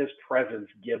solidity that his presence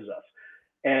gives us.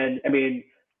 And I mean,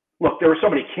 look, there were so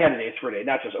many candidates for today,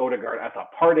 not just Odegaard. I thought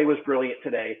Partey was brilliant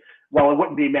today. While it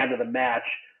wouldn't be man of the match,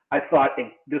 I thought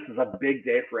this is a big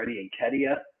day for Eddie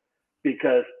Nketiah,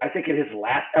 because I think in his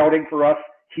last outing for us,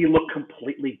 he looked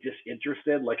completely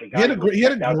disinterested, like a guy. He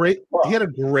had a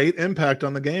great impact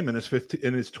on the game in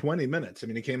his 20 minutes. I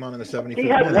mean, he came on in the 75th He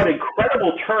had minute. one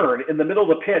incredible turn in the middle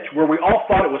of the pitch where we all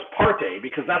thought it was Partey,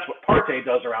 because that's what Partey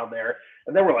does around there.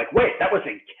 And then we're like, wait, that was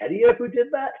Nketiah who did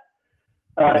that?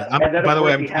 By the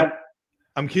way,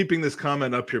 I'm keeping this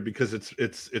comment up here because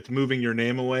it's moving your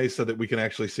name away so that we can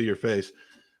actually see your face.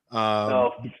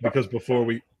 Because before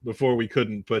we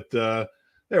couldn't, but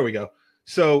there we go.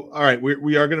 So, all right,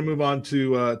 we are going to move on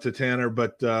to Tannor,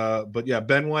 but yeah,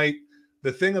 Ben White.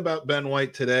 The thing about Ben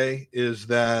White today is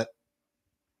that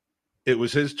it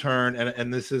was his turn,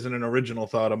 and this isn't an original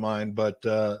thought of mine, but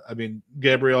I mean,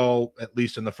 Gabriel, at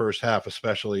least in the first half,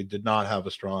 especially, did not have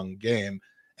a strong game,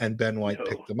 and Ben White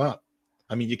picked him up.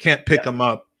 I mean, you can't pick him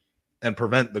up and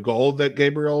prevent the goal that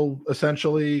Gabriel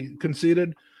essentially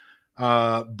conceded,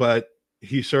 but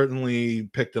he certainly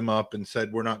picked him up and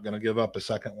said, "We're not going to give up a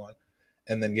second one."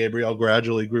 And then Gabriel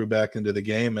gradually grew back into the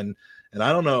game. And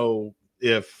I don't know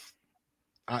if,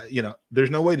 there's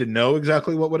no way to know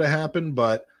exactly what would have happened,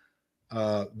 but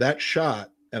that shot,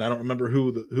 and I don't remember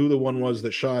who the one was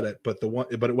that shot it, but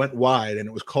it went wide and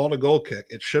it was called a goal kick.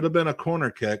 It should have been a corner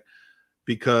kick,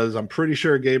 because I'm pretty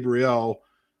sure Gabriel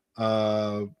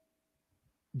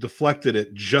deflected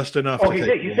it just enough. He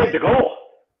saved the goal.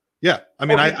 Yeah, I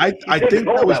mean, I think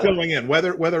that was going in.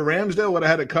 Whether Ramsdale would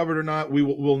have had it covered or not,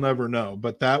 we'll never know.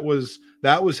 But that was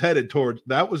headed towards,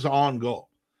 that was on goal.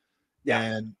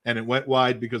 Yeah, and it went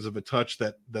wide because of a touch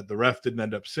that the ref didn't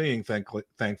end up seeing,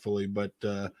 thankfully. But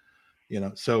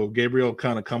so Gabriel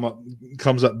kind of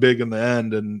comes up big in the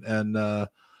end, and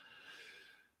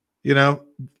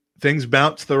things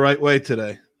bounced the right way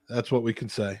today. That's what we can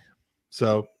say.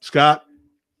 So Scott,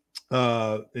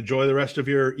 enjoy the rest of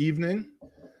your evening.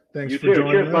 Thanks for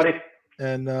joining us. Buddy.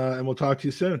 and we'll talk to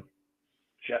you soon.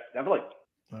 Yeah, definitely.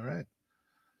 All right,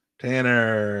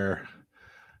 Tannor,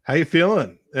 how you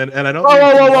feeling? And I don't.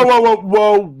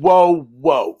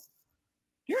 Whoa!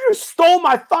 You just stole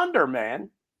my thunder, man.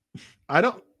 I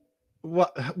don't.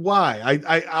 What? Why?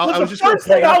 I was just the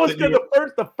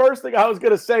first thing I was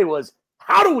gonna say was,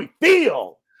 how do we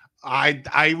feel?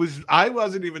 I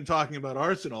wasn't even talking about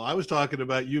Arsenal. I was talking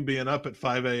about you being up at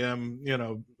 5 a.m.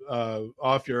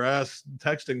 Off your ass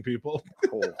texting people.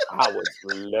 Oh, I was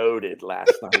loaded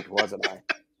last night, wasn't I?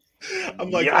 I'm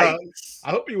like, I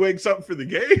hope he wakes up for the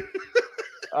game.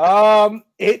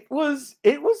 It was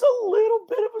a little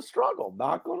bit of a struggle.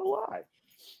 Not gonna lie.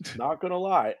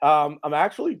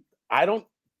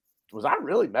 Was I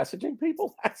really messaging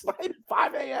people last night at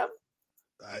 5 a.m.?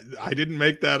 I didn't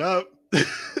make that up.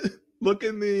 Look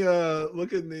in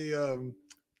the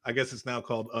I guess it's now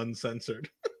called uncensored.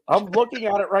 I'm looking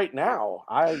at it right now.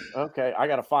 I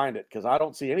gotta find it because I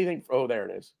don't see anything. Oh, there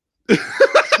it is.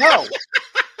 No.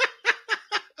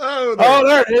 Oh,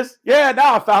 there it is. Yeah,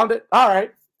 now I found it. All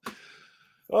right.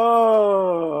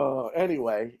 Oh,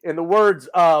 anyway, in the words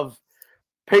of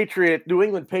New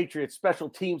England Patriots special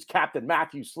teams captain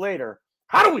Matthew Slater,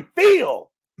 how do we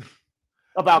feel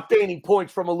about gaining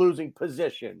points from a losing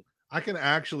position? I can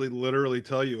actually literally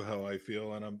tell you how I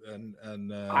feel, and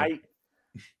I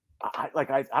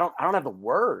don't have the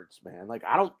words, man. Like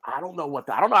I don't know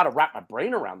I don't know how to wrap my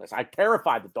brain around this. I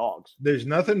terrified the dogs. There's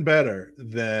nothing better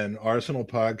than Arsenal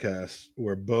podcasts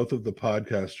where both of the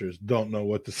podcasters don't know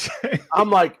what to say. I'm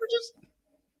like,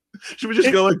 should we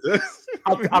just go like this?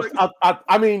 I'll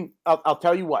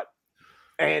tell you what,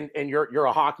 and you're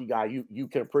a hockey guy. You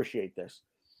can appreciate this.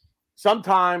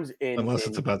 Sometimes unless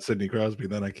it's about Sidney Crosby,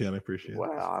 then I can't appreciate it.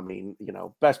 Well, I mean,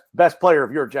 best player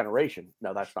of your generation.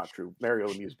 No, that's not true. Mario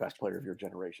Lemieux's best player of your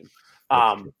generation.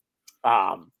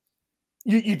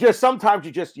 You just sometimes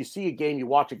you see a game, you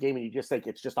watch a game, and you just think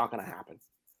it's just not going to happen.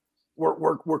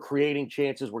 We're creating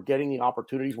chances, we're getting the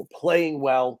opportunities, we're playing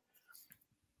well.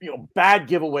 Bad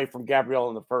giveaway from Gabriel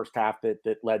in the first half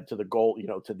that led to the goal,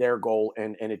 to their goal,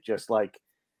 and it just like.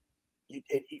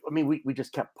 We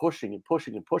just kept pushing and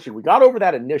pushing and pushing. We got over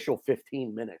that initial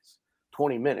 15 minutes,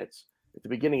 20 minutes at the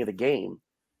beginning of the game.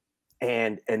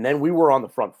 And then we were on the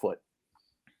front foot,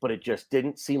 but it just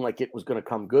didn't seem like it was going to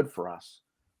come good for us.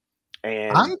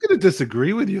 And I'm going to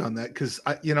disagree with you on that. Cause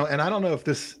and I don't know if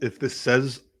this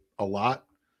says a lot.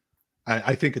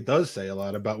 I think it does say a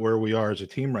lot about where we are as a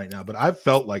team right now, but I've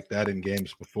felt like that in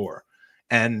games before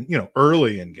and,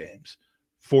 early in games.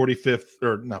 45th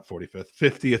or not 45th,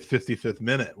 50th, 55th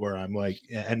minute where I'm like,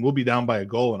 and we'll be down by a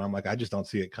goal. And I'm like, I just don't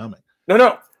see it coming.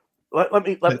 No.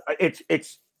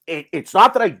 It's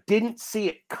not that I didn't see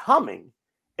it coming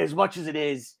as much as it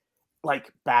is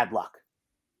like bad luck.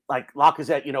 Like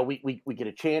Lacazette, we get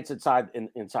a chance inside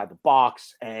the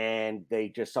box and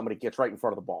somebody gets right in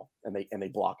front of the ball and they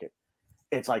block it.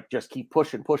 It's like, just keep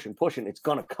pushing. It's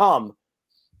going to come.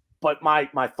 But my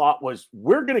thought was,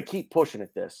 we're going to keep pushing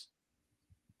at this.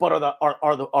 But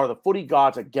are the footy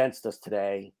gods against us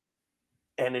today?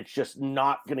 And it's just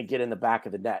not going to get in the back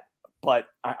of the net. But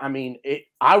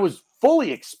I was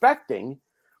fully expecting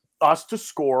us to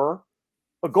score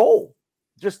a goal.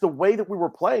 Just the way that we were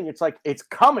playing, it's like it's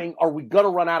coming. Are we going to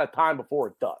run out of time before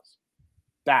it does?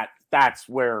 That's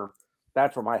where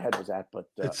my head was at. But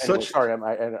sorry,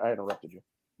 I interrupted you.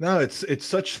 No, it's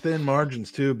such thin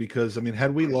margins too. Because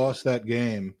had we lost that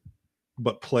game,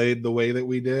 but played the way that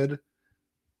we did.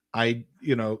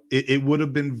 It would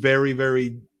have been very,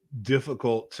 very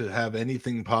difficult to have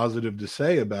anything positive to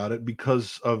say about it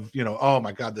because of, oh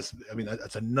my God, that's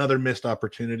another missed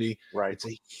opportunity. Right. It's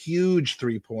a huge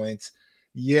 3 points.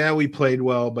 Yeah, we played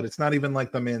well, but it's not even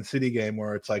like the Man City game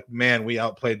where it's like, man, we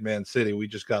outplayed Man City. We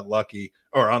just got lucky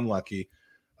or unlucky.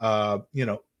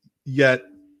 Yet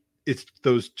it's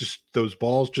those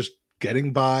balls just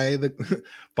getting by the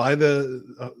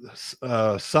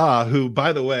Sa, who,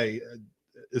 by the way,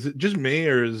 is it just me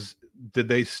or did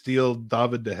they steal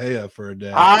David De Gea for a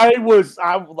day? I was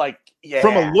like, yeah.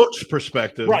 From a looks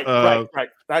perspective, right.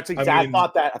 That's exactly.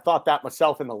 I thought that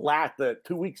myself in the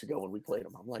 2 weeks ago when we played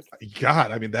him. I'm like,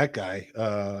 God, that guy.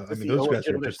 Those guys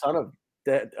are just son of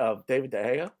David De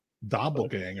Gea,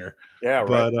 doppelganger. Yeah,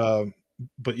 right.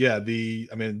 But yeah, he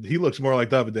looks more like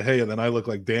David De Gea than I look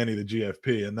like Danny the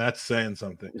GFP, and that's saying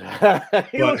something.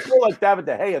 He looks more like David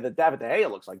De Gea than David De Gea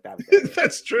looks like David De Gea.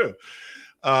 That's true.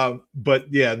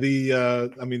 But yeah,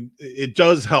 it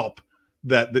does help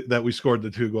that we scored the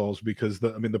 2 goals because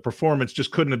the performance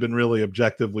just couldn't have been really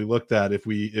objectively looked at if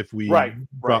we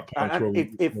brought points where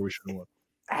we should have won.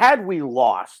 Had we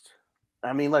lost,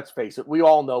 let's face it, we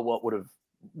all know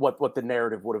what the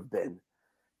narrative would have been.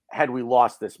 had we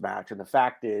lost this match. And the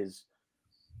fact is,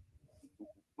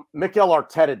 Mikel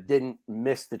Arteta didn't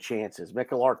miss the chances.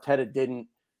 Mikel Arteta didn't,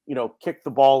 kick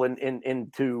the ball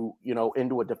into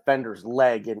a defender's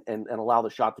leg and allow the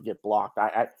shot to get blocked.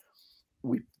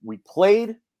 We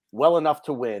played well enough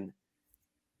to win,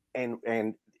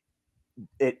 and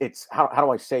it's how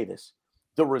do I say this?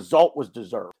 The result was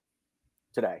deserved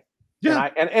today. Yeah.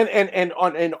 And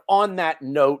on that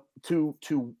note,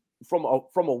 from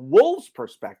a Wolves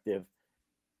perspective,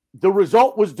 the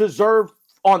result was deserved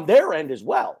on their end as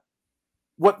well.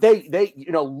 What they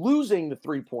losing the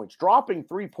 3 points, dropping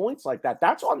 3 points like that,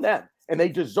 that's on them, and they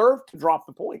deserve to drop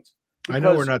the points. I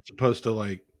know we're not supposed to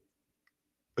like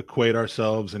equate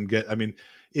ourselves and get. I mean,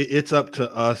 it's up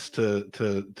to us to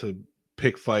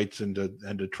pick fights and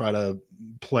to try to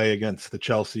play against the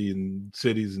Chelsea and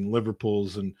Cities and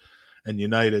Liverpools and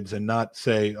Uniteds, and not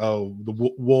say, oh,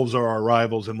 the Wolves are our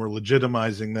rivals and we're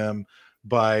legitimizing them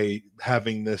by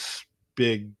having this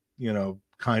big,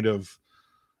 kind of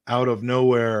out of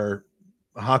nowhere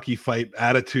hockey fight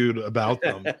attitude about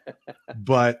them.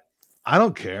 But I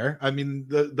don't care. I mean,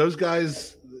 those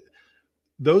guys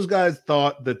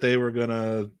thought that they were going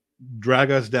to drag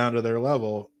us down to their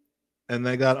level, and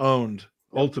they got owned.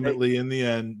 Ultimately, in the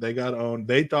end, they got owned.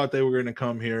 They thought they were going to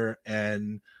come here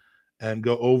and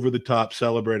go over the top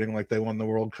celebrating like they won the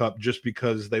World Cup just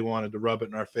because they wanted to rub it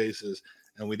in our faces,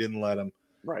 and we didn't let them.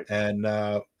 Right. And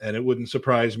it wouldn't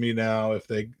surprise me now if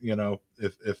they,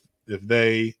 if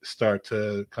they start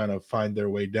to kind of find their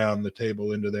way down the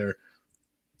table into their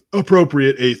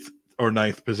appropriate 8th or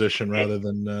 9th position rather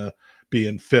than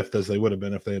being 5th as they would have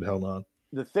been if they had held on.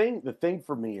 The thing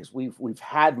for me is we've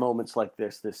had moments like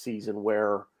this season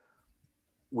where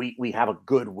we have a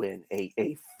good win,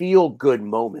 a feel good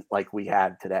moment like we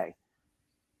had today.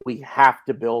 We have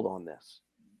to build on this.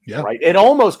 Yeah. Right. It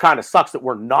almost kind of sucks that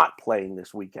we're not playing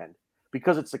this weekend,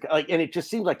 because it's like, and it just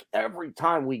seems like every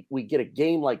time we get a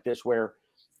game like this where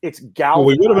it's galvanized. Well,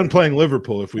 we would have been playing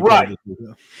Liverpool if we right.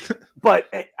 Played But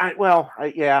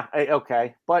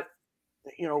okay. But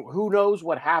who knows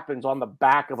what happens on the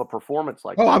back of a performance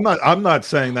like that. I'm not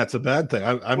saying that's a bad thing.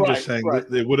 I'm just saying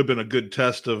that it would have been a good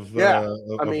test of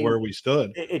where we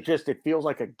stood. It feels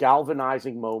like a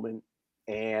galvanizing moment,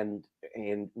 and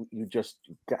you just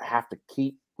have to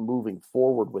keep moving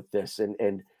forward with this.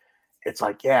 And it's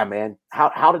like, yeah, man,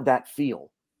 how did that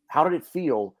feel? How did it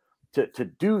feel to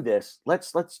do this?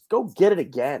 Let's go get it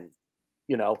again.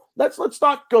 Let's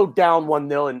not go down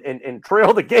 1-0 and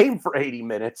trail the game for 80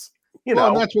 minutes. And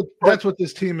that's what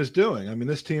this team is doing. I mean,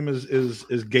 this team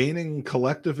is gaining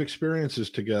collective experiences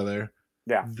together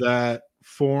that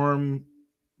form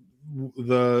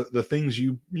the things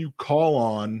you call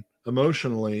on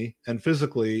emotionally and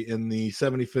physically in the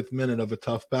 75th minute of a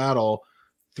tough battle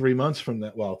 3 months from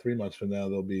that. Well, 3 months from now,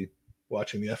 they'll be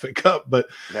watching the FA Cup, but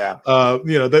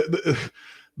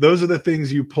those are the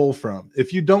things you pull from.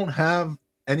 If you don't have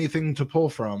anything to pull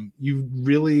from,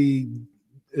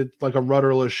 it's like a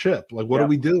rudderless ship. Like, what do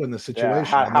we do in this situation?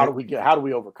 How do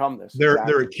we overcome this?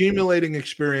 They're accumulating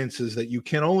experiences that you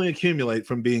can only accumulate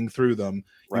from being through them.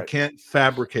 Right. You can't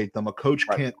fabricate them. A coach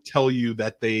can't tell you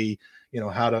that they,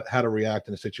 how to react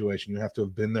in a situation. You have to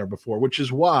have been there before, which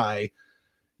is why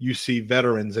you see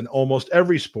veterans in almost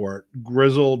every sport,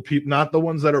 grizzled people, not the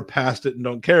ones that are past it and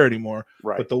don't care anymore,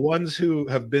 but the ones who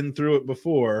have been through it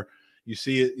before. You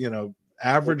see it,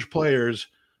 average players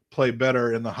play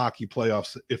better in the hockey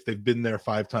playoffs if they've been there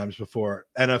 5 times before.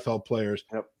 NFL players,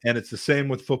 and it's the same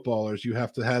with footballers. You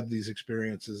have to have these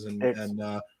experiences, and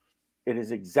it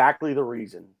is exactly the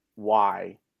reason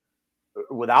why,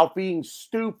 without being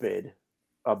stupid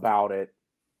about it,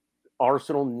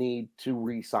 Arsenal need to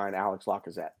re-sign Alex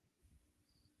Lacazette.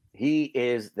 He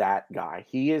is that guy.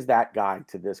 He is that guy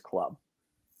to this club,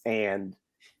 and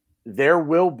there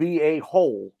will be a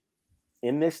hole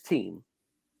in this team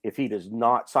if he does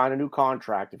not sign a new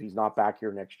contract, if he's not back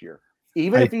here next year.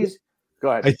 Even if he's –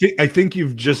 go ahead. I think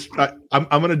you've just – I'm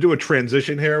going to do a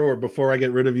transition here, or before I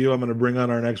get rid of you, I'm going to bring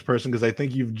on our next person, because I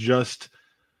think you've just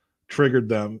triggered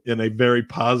them in a very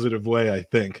positive way, I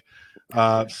think.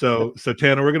 So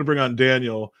Tannor, we're going to bring on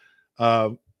Daniel.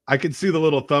 I could see the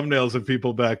little thumbnails of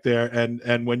people back there,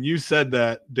 and when you said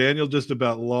that, Daniel just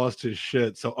about lost his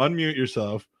shit. So unmute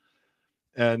yourself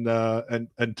and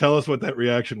tell us what that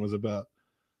reaction was about.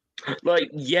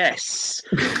 Yes.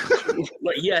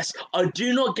 Yes. I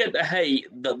do not get the hate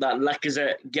that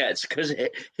Lacazette gets, because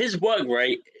his work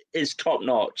rate is top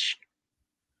notch.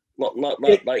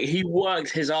 Like he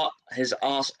worked his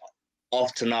ass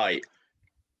off tonight.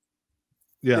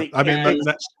 Yeah, I mean,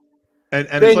 and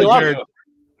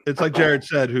it's like Jared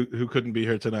said, who couldn't be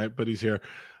here tonight, but he's here.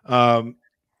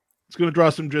 it's going to draw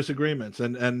some disagreements,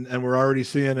 and we're already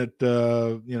seeing it.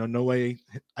 No way.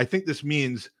 I think this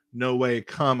means no way,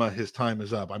 comma, his time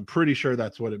is up. I'm pretty sure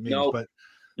that's what it means. Nope. But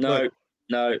no,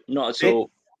 not at all.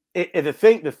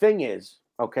 The thing is,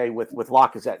 okay, with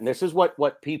Lacazette, and this is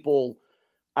what people,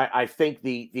 I think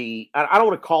I don't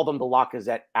want to call them the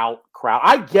Lacazette out crowd.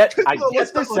 I get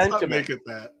the sentiment. Make it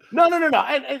that. No.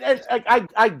 And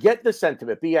I get the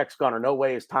sentiment. BX Gunner, no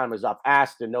way his time is up.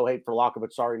 Aston, no hate for Lacazette,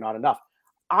 but sorry, not enough.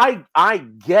 I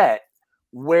get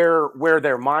where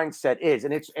their mindset is,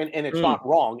 and it's not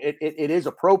wrong. It is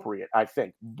appropriate, I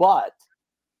think. But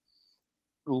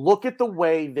look at the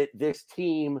way that this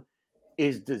team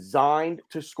is designed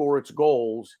to score its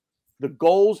goals. The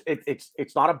goals,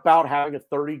 it's not about having a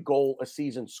 30-goal a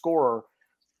season scorer.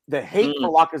 The hate for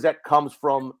Lacazette comes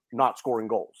from not scoring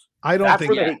goals. I don't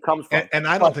think where the hate comes from. And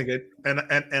I don't think it. And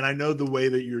I know the way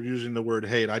that you're using the word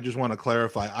hate. I just want to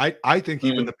clarify. I think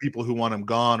even the people who want him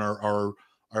gone are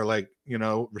like,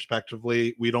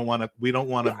 respectively. We don't want to be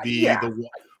want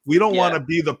to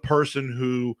be the person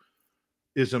who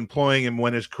is employing him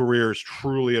when his career is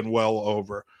truly and well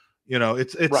over.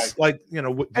 It's right. Like,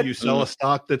 do you sell a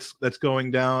stock that's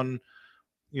going down?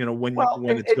 When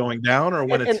it's going down, or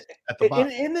when it's at the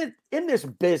bottom. In this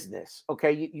business,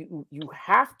 okay, you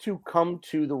have to come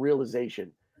to the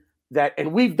realization that,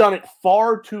 and we've done it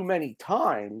far too many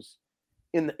times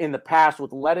in the past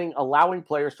with allowing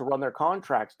players to run their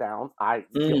contracts down.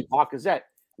 Lacazette,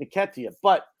 Nketiah,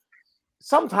 but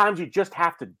sometimes you just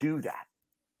have to do that.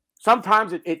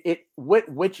 Sometimes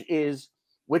which is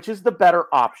the better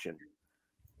option.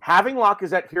 Having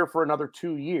Lacazette here for another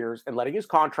 2 years and letting his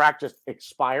contract just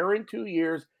expire in 2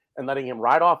 years and letting him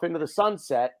ride off into the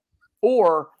sunset,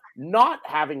 or not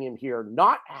having him here,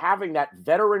 not having that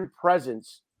veteran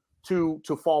presence to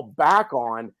fall back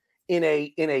on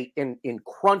in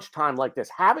crunch time like this,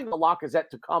 having the Lacazette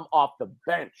to come off the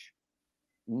bench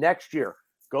next year.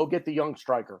 Go get the young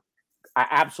striker.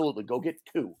 Absolutely, go get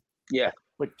 2. Yeah,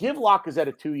 but give Lacazette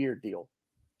a 2-year deal.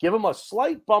 Give him a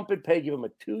slight bump in pay. Give him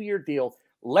a 2-year deal.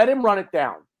 Let him run it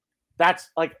down.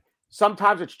 That's like,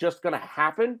 sometimes it's just going to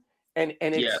happen. And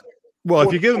it's, well,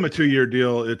 if you give him a 2-year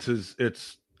deal,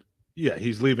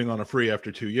 he's leaving on a free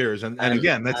after 2 years. And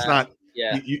again, that's not,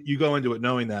 you go into it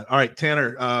knowing that. All right,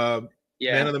 Tannor,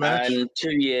 man of the match. And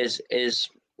 2 years is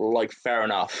like fair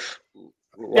enough.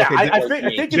 Yeah, okay, I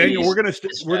think Daniel, we're gonna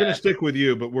stick with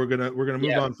you, but we're gonna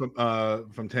move on from Tannor.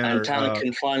 And Tannor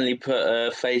can finally put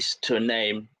a face to a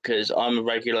name, because I'm a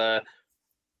regular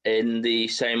in the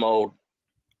same old.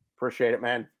 Appreciate it,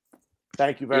 man.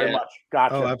 Thank you very much.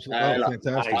 Gotcha. Oh, absolutely.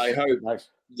 Fantastic. I hope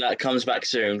that comes back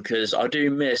soon, because I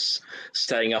do miss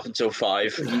staying up until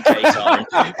 5 UK time.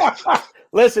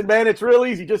 Listen, man, it's real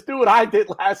easy. Just do what I did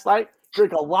last night.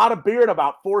 Drink a lot of beer and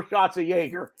about 4 shots of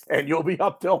Jaeger, and you'll be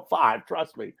up till 5.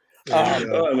 Trust me. All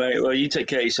right, mate. Well, you take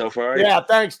care of yourself, all right? Yeah,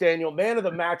 thanks, Daniel. Man of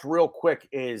the match, real quick,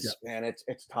 is man.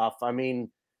 It's tough. I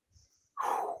mean,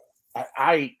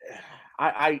 I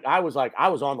was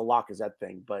on the Lacazette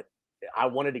thing, but I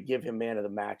wanted to give him man of the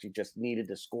match. He just needed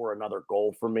to score another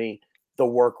goal for me. The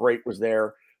work rate was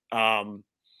there,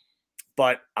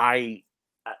 but I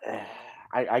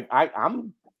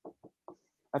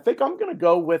think I'm going to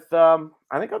go with Ben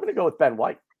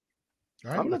White.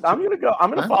 Right, I'm going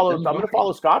to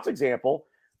follow Scott's example.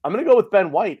 I'm going to go with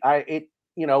Ben White.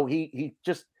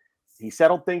 He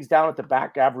settled things down at the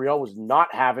back. Gabriel was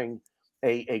not having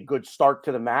a good start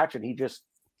to the match, and he just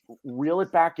reel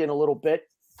it back in a little bit,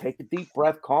 take a deep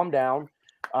breath, calm down.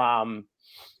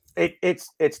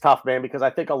 It's tough, man, because I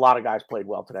think a lot of guys played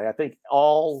well today. I think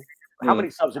how many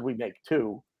subs did we make?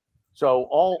 2. So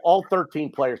all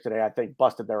 13 players today, I think,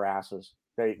 busted their asses.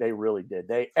 They really did.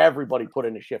 Everybody put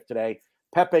in a shift today.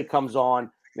 Pepe comes on,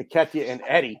 Nketiah and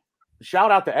Eddie.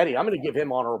 Shout out to Eddie. I'm going to give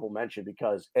him honorable mention,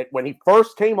 because when he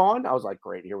first came on, I was like,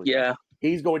 great, here we go.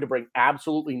 He's going to bring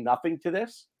absolutely nothing to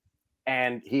this,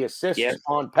 and he assists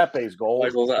on Pepe's goal. I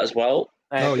saw that as well.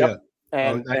 And,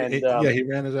 he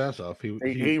ran his ass off.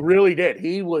 He really did.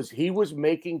 He was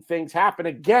making things happen.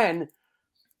 Again,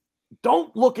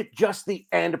 don't look at just the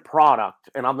end product,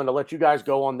 and I'm going to let you guys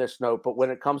go on this note, but when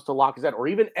it comes to Lacazette or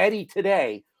even Eddie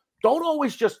today, don't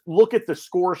always just look at the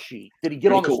score sheet. Did he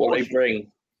get on the score sheet?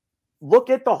 Look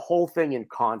at the whole thing in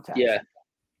context. Yeah.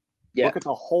 Look at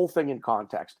the whole thing in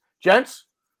context. Gents,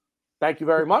 thank you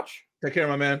very much. Take care,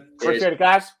 my man. Appreciate it,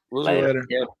 guys. Later.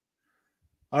 Yeah.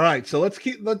 All right, so let's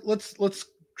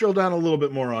drill down a little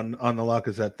bit more on the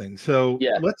Lacazette thing. So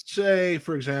let's say,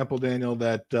 for example, Daniel,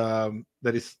 that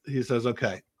he says,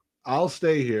 okay, I'll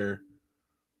stay here.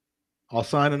 I'll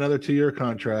sign another 2-year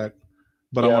contract,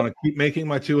 but I want to keep making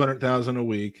my $200,000 a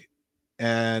week,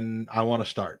 and I want to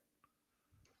start.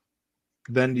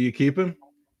 then do you keep him?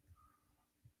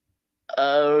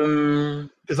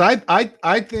 Because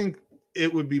I think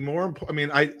it would be more important. I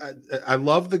mean, I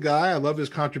love the guy. I love his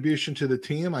contribution to the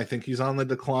team. I think he's on the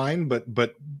decline, but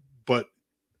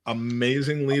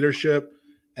amazing leadership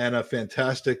and a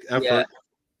fantastic effort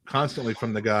constantly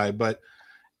from the guy. But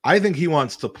I think he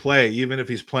wants to play, even if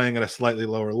he's playing at a slightly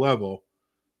lower level.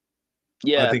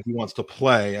 Yeah, I think he wants to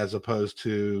play as opposed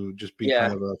to just be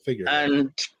kind of a figurehead.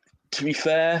 And to be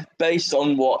fair, based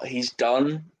on what he's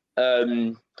done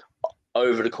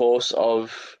over the course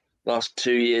of last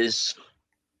 2 years,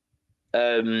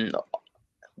 in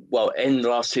the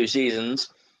last 2 seasons,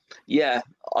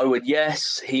 I would.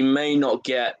 Yes, he may not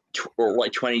get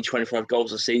 20, 25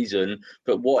 goals a season,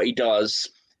 but what he does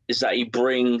is that he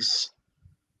brings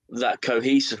that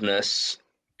cohesiveness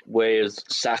with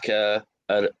Saka,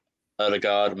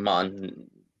 Odegaard,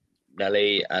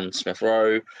 Martinelli, and Smith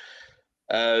Rowe.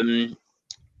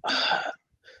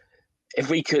 If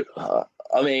we could,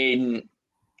 it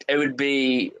would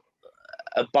be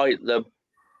a bite the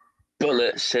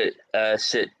bullet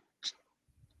situation.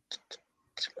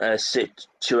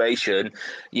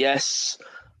 Yes,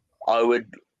 I would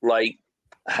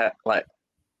have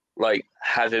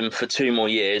him for 2 more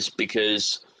years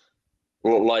because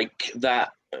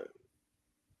that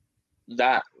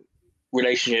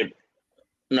relationship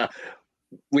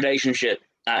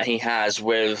that he has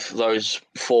with those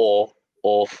 4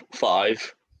 or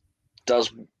 5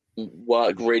 does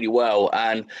work really well,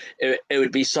 and it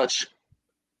would be such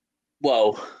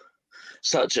a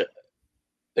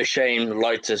shame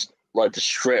to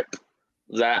strip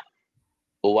that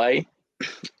away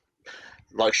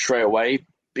straight away,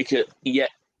 because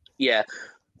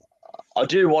I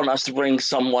do want us to bring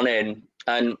someone in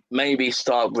and maybe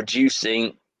start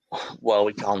reducing. Well,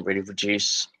 we can't really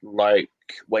reduce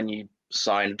when you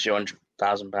sign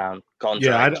 £200,000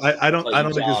 contract. Yeah, I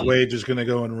don't think his wage is going to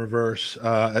go in reverse.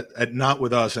 Not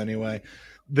with us anyway.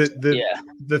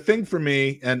 The thing for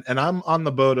me, and I'm on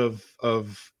the boat of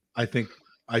I think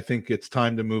it's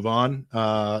time to move on.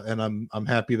 And I'm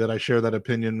happy that I share that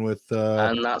opinion with.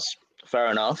 And that's fair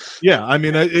enough. Yeah, I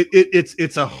mean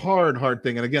it's a hard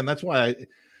thing, and again that's why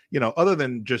other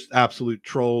than just absolute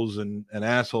trolls and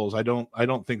assholes, I don't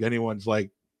think anyone's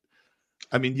like.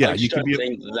 I mean, yeah, you could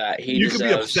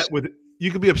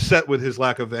be upset with his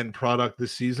lack of end product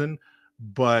this season,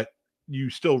 but you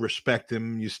still respect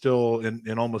him. You still,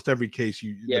 in almost every case,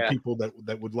 the people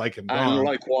that would like him. And gone.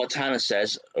 Like what Tannor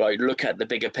says, look at the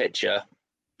bigger picture.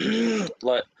 He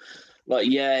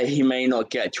may not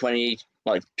get 20,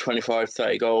 25,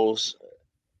 30 goals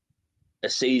a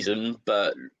season,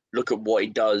 but look at what he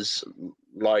does,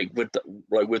 with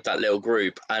that little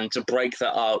group, and to break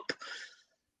that up.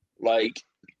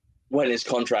 When his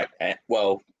contract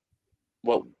when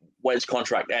his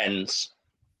contract ends,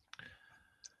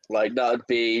 that would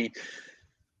be.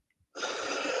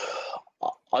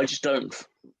 I just don't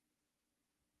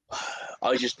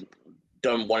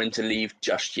want him to leave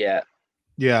just yet.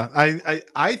 Yeah,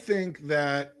 I think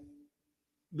that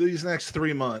these next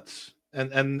 3 months,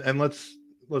 and let's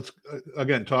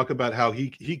again talk about how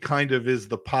he kind of is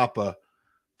the papa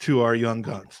to our young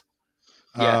guns.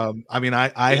 Yeah. I mean,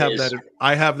 I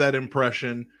have that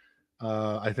impression.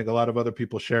 I think a lot of other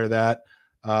people share that.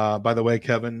 By the way,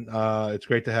 Kevin, it's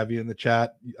great to have you in the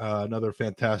chat. Another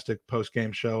fantastic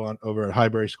post-game show over at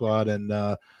Highbury Squad, and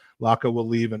Laka will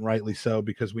leave, and rightly so,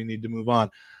 because we need to move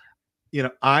on.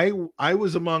 I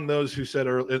was among those who said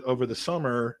over the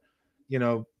summer,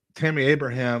 Tammy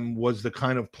Abraham was the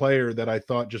kind of player that I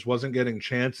thought just wasn't getting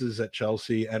chances at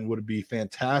Chelsea and would be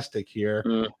fantastic here.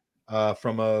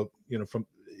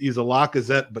 He's a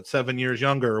Lacazette, but 7 years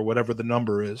younger, or whatever the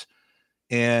number is.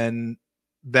 And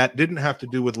that didn't have to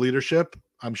do with leadership.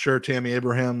 I'm sure Tammy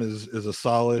Abraham is a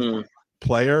solid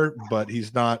player, but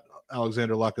he's not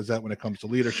Alexander Lacazette when it comes to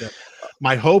leadership.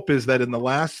 My hope is that in the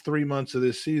last 3 months of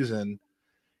this season,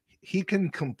 he can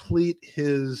complete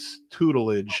his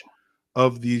tutelage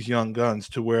of these young guns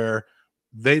to where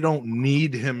they don't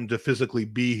need him to physically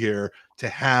be here to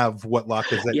have what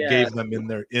Lacazette gave them in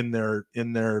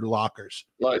their lockers.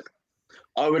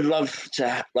 I would love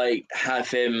to have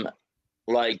him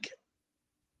at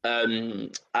the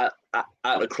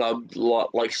club,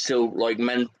 still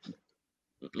mentoring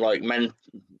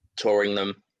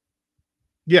them.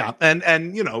 Yeah, and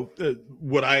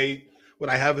would I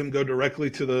have him go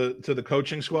directly to the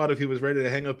coaching squad if he was ready to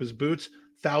hang up his boots?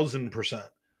 1,000%.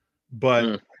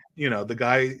 But the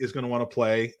guy is going to want to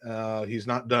play. He's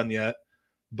not done yet,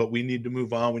 but we need to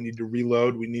move on. We need to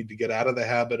reload. We need to get out of the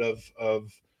habit of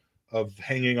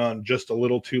hanging on just a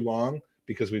little too long,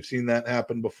 because we've seen that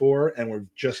happen before, and we've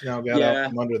just now got out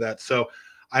from under that. So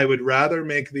I would rather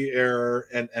make the error,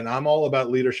 and I'm all about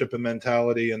leadership and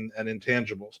mentality and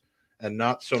intangibles, and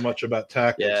not so much about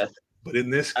tactics. Yeah. But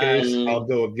in this case, I'll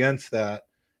go against that.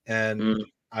 And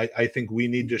I think we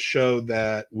need to show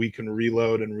that we can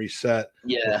reload and reset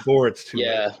before it's too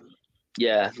late.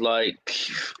 Yeah. Like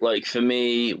for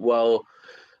me, what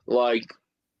a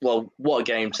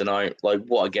game tonight. Like,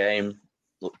 what a game.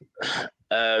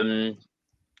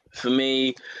 For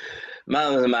me,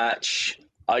 man of the match,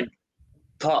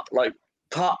 part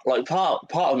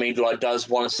of me like does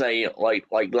want to say like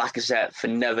Lacazette for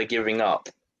never giving up.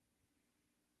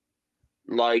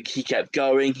 Like, he kept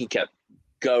going,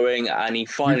 and he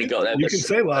finally got there. You can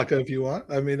say Laka if you want.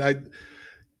 I mean,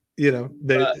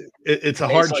 it's a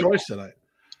hard choice tonight.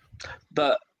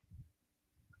 But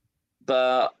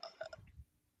that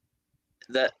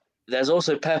there's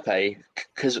also Pepe,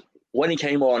 because when he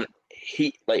came on,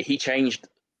 he changed.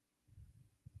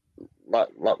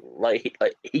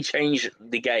 He changed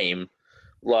the game,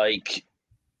 like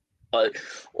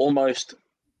almost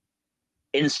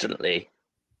instantly.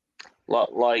 I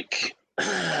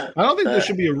don't think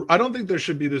there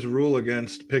should be this rule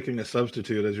against picking a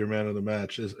substitute as your man of the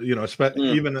match. Is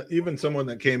even someone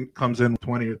that comes in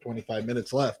 20 or 25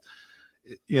 minutes left.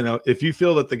 If you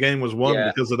feel that the game was won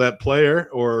because of that player,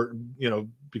 or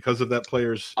because of that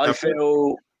player's I effort.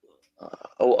 feel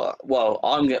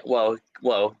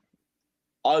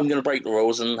I'm gonna break the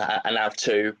rules and have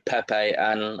two, Pepe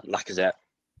and Lacazette.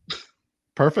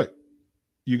 Perfect.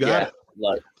 You got it.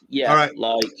 All right.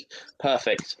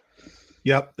 Perfect.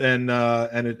 Yep, and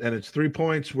it's 3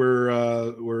 points. We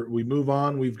move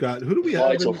on. We've got, who do we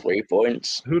have? 3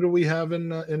 points. Who do we have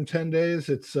in 10 days?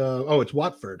 It's it's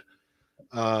Watford.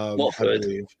 I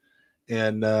believe,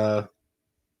 and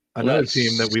another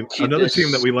team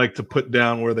that we like to put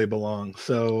down where they belong.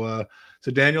 So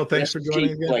Daniel, thanks for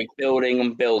joining again. Building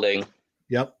and building.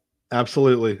 Yep,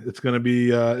 absolutely. It's going to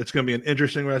be an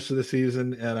interesting rest of the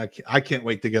season, and I can't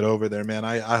wait to get over there, man.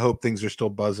 I hope things are still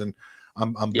buzzing.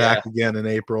 I'm back again in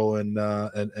April, and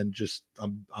just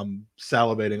I'm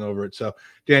salivating over it. So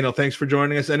Daniel, thanks for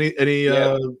joining us. Any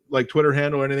like Twitter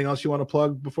handle or anything else you want to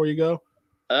plug before you go?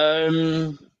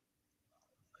 You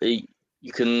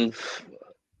can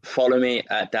follow me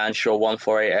at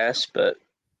DanShaw148S, but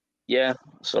yeah,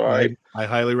 it's all right. I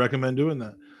highly recommend doing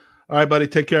that. All right, buddy,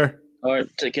 take care. All right,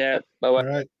 take care. Bye. All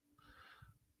right.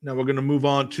 Now we're going to move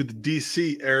on to the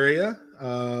DC area.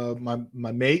 My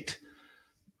mate,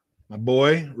 my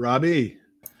boy, Robbie.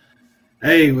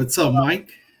 Hey, what's up,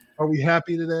 Mike? Are we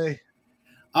happy today?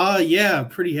 Yeah,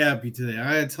 pretty happy today.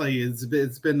 I gotta tell you,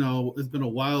 it's been a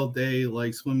wild day,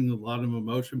 like swimming in a lot of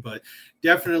emotion, but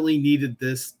definitely needed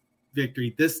this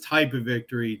victory, this type of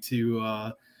victory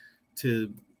to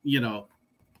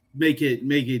make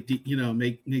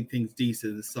things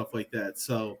decent and stuff like that.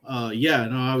 So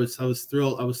I was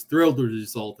thrilled. I was thrilled with the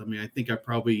result. I mean, I think I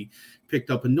probably picked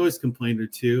up a noise complaint or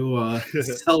two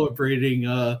celebrating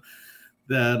that.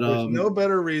 There's no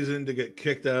better reason to get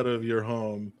kicked out of your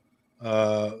home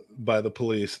by the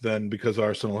police than because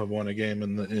Arsenal have won a game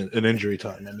in injury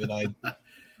time. I mean,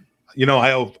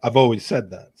 I've always said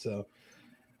that. So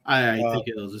I think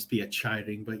it'll just be a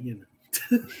chiding, but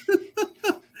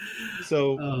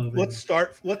So let's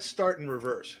start in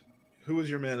reverse. Who was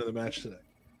your man of the match today?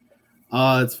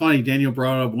 It's funny. Daniel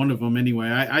brought up one of them anyway.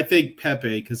 I think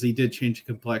Pepe, because he did change the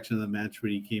complexion of the match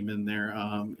when he came in there.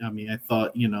 I mean, I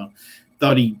thought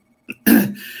he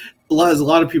as a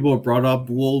lot of people have brought up,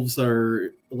 Wolves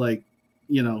are like,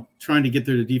 trying to get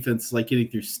through the defense, like getting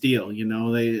through steel.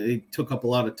 They took up a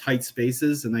lot of tight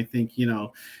spaces, and I think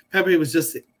Pepe was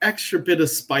just the extra bit of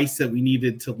spice that we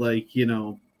needed to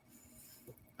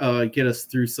get us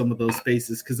through some of those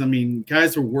spaces. Because I mean,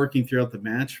 guys were working throughout the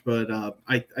match, but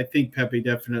I think Pepe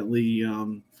definitely,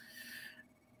 to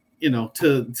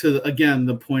again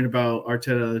the point about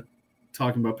Arteta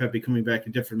talking about Pepe coming back a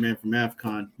different man from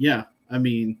AFCON. Yeah. I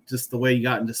mean, just the way he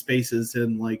got into spaces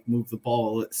and moved the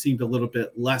ball, it seemed a little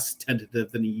bit less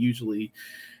tentative than he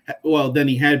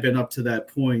had been up to that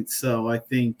point. So I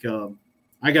think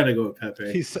I got to go with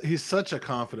Pepe. He's such a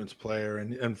confidence player,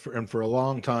 and for a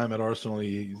long time at Arsenal,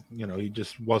 he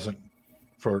just wasn't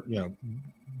for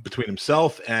between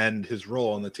himself and his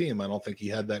role on the team. I don't think he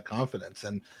had that confidence,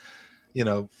 and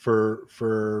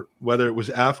for whether it was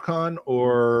AFCON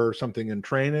or something in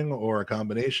training or a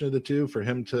combination of the two, for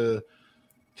him to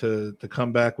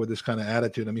come back with this kind of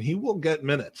attitude. I mean, he will get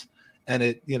minutes, and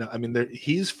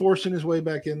he's forcing his way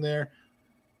back in there.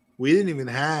 We didn't even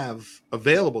have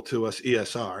available to us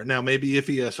ESR. Now, maybe if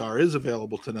ESR is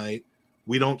available tonight,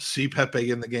 we don't see Pepe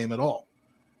in the game at all.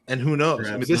 And who knows?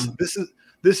 Perhaps I mean,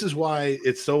 this is why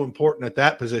it's so important at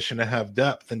that position to have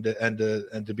depth and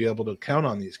to be able to count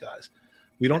on these guys.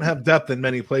 We don't have depth in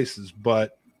many places,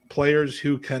 but players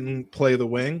who can play the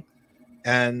wing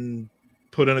and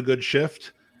put in a good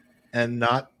shift and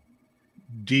not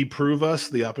deprove us,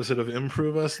 the opposite of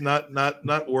improve us,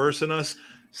 not worsen us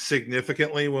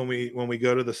significantly when we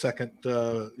go to the second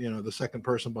the second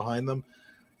person behind them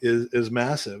is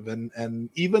massive. And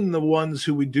even the ones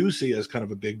who we do see as kind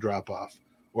of a big drop off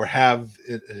or have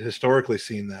historically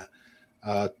seen that,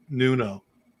 Nuno,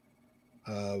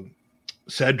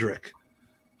 Cedric,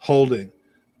 Holding,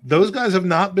 those guys have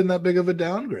not been that big of a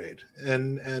downgrade.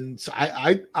 And so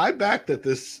I back that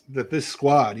this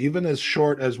squad, even as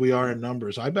short as we are in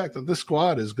numbers, I back that this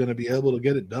squad is going to be able to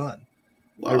get it done.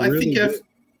 Well, I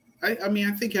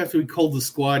think after we called the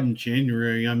squad in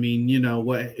January, I mean,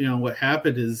 what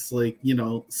happened is, like,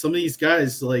 some of these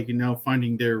guys, like,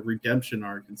 finding their redemption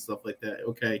arc and stuff like that.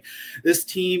 Okay, this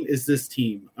team is this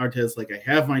team. Arteta's like, I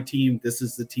have my team. This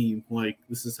is the team. Like,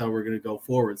 this is how we're going to go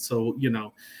forward. So,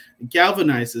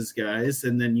 galvanizes guys.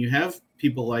 And then you have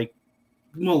people like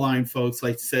maligned folks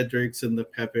like Cedrics and the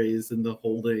Pepes and the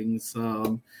Holdings,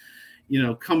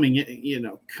 coming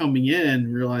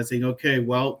in, realizing, okay,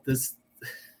 well,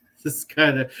 we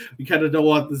kind of don't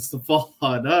want this to fall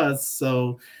on us,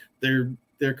 so they're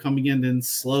coming in and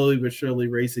slowly but surely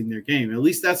raising their game. At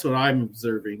least that's what I'm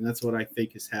observing. That's what I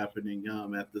think is happening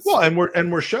at this. Well,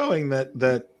 and we're showing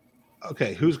that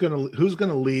okay, who's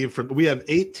gonna leave from? We have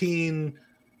 18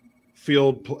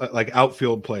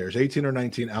 outfield players, 18 or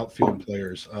 19 outfield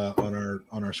players on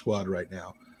our squad right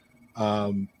now.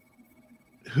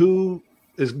 Who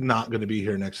is not going to be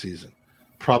here next season?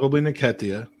 Probably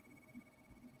Nketiah.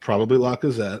 Probably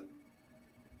Lacazette.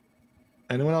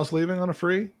 Anyone else leaving on a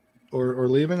free or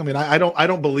leaving? I mean, I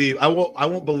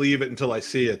won't believe it until I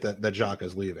see it that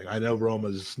Xhaka's leaving. I know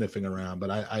Roma's sniffing around,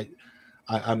 but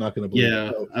I'm not going to believe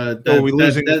it. So are we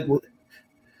losing?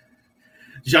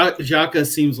 Xhaka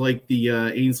seems like the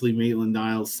Ainsley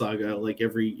Maitland-Niles saga, like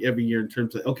every year, in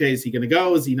terms of, okay, is he going to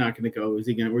go? Is he not going to go? Are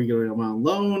we going to go on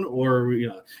loan, or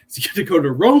is he going to go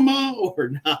to Roma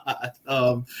or not?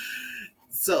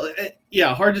 So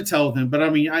hard to tell with him. But I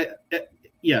mean,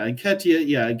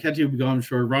 Nketiah will be gone. I'm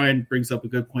sure. Ryan brings up a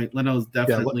good point. Leno's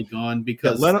definitely gone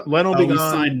because Leno will be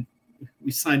gone.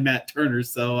 We signed Matt Turner,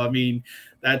 so I mean,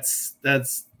 that's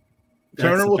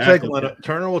Turner will take Leno.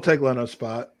 Turner will take Leno's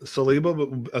spot. Saliba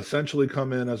will essentially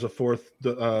come in as a fourth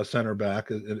center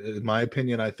back. In my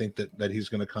opinion, I think that he's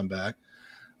going to come back.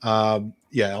 El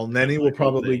Neni will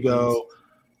probably go,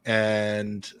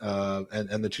 and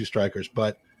the two strikers.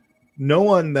 But no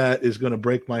one that is going to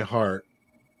break my heart,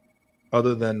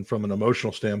 other than from an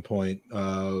emotional standpoint,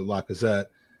 Lacazette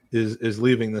is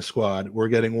leaving the squad. We're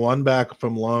getting one back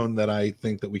from loan that I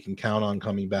think that we can count on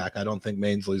coming back. I don't think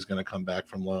Mainsley's going to come back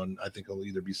from loan. I think he'll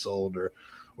either be sold or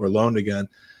loaned again.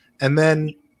 And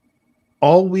then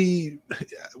we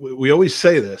always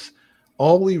say this,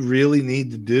 all we really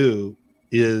need to do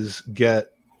is get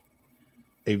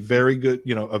a very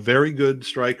good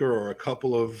striker or a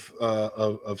couple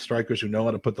of strikers who know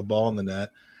how to put the ball in the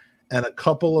net, and a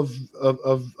couple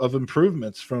of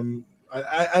improvements from.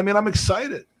 I mean, I'm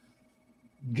excited.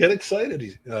 Get excited,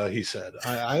 he said.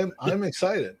 I'm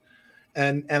excited,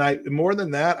 and I more than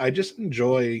that, I just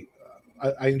enjoy.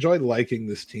 I enjoy liking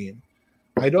this team.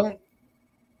 I don't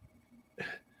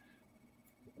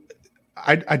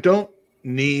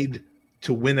need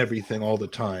to win everything all the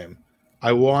time.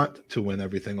 I want to win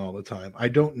everything all the time. I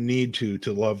don't need to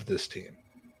love this team.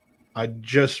 I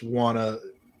just want to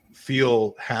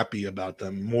feel happy about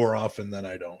them more often than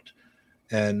I don't.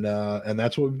 And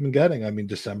that's what we've been getting. I mean,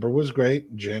 December was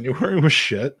great. January was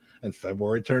shit. And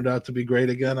February turned out to be great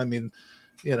again. I mean,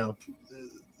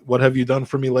 what have you done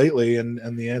for me lately?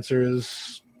 And the answer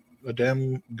is a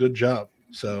damn good job.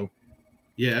 So,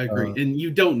 yeah, I agree. And you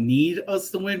don't need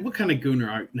us to win. What kind of Gooner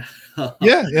are you?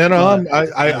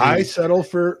 I settle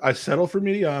for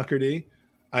mediocrity.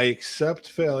 I accept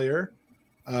failure.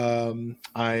 I'm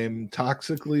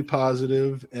toxically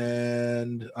positive,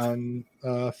 and I'm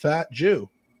a fat Jew.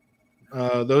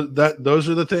 Those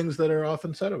are the things that are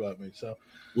often said about me. So,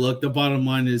 look, the bottom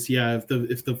line is, if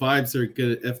the vibes are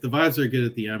good, at the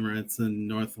Emirates and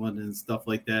North London and stuff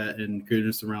like that, and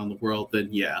Gooners around the world,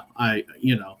 then I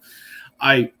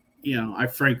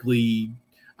frankly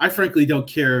don't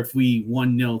care if we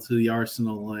 1-0 to the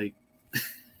Arsenal like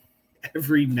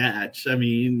every match. I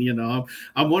mean,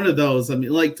 I'm one of those. I mean,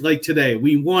 like today,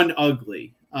 we won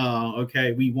ugly.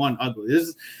 Okay, we won ugly.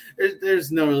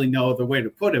 There's no really no other way to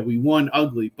put it. We won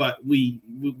ugly, but we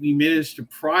managed to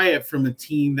pry it from a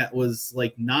team that was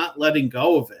like not letting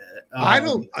go of it.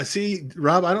 I see,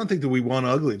 Rob. I don't think that we won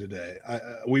ugly today.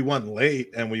 We won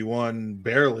late and we won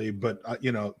barely, but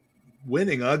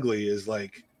winning ugly is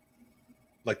like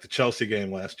the Chelsea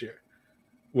game last year,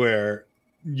 where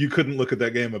you couldn't look at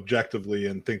that game objectively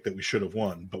and think that we should have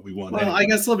won, but we won. Well, anyway. I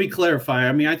guess let me clarify.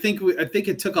 I mean, I think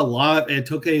it took a lot. It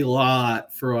took a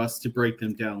lot for us to break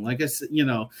them down. Like I said,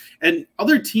 and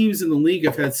other teams in the league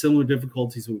have had similar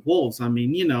difficulties with Wolves. I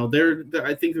mean,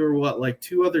 I think there were like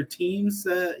two other teams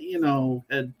that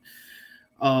had.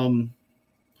 Oh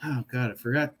God, I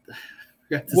forgot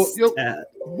the stat.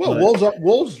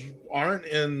 Wolves aren't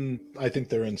in. I think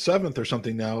they're in 7th or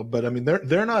something now. But I mean,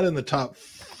 they're not in the top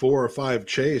 4 or 5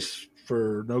 chase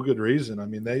for no good reason. I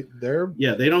mean, they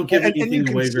don't give anything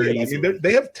away very easily. I mean,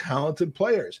 they have talented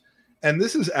players, and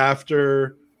this is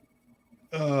after.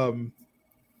 Who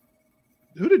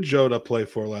did Jota play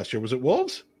for last year? Was it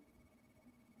Wolves?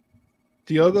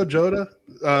 Diogo Jota,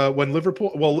 when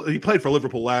Liverpool. Well, he played for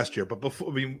Liverpool last year, but before,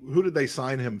 I mean, who did they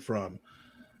sign him from?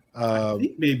 I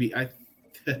think maybe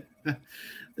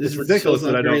It's ridiculous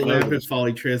that I don't know this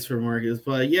folly transfer markets,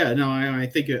 but yeah, no, I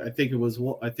think it was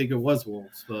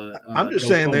Wolves, but I'm just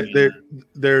saying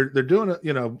they're doing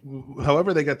it.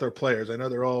 However they get their players. I know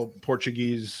they're all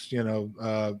Portuguese,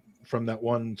 from that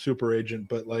one super agent,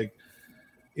 but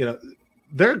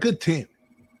they're a good team.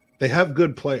 They have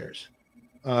good players.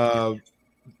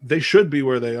 They should be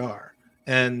where they are,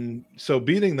 and so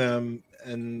beating them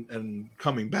and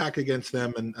coming back against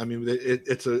them, and I mean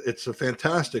it's a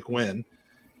fantastic win.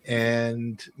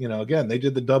 And again, they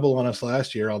did the double on us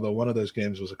last year, although one of those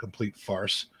games was a complete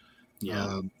farce.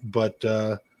 Yeah, but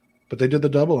they did the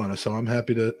double on us, so I'm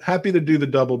happy to do the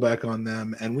double back on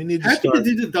them. And we need to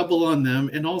do the double on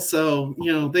them. And also,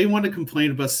 they want to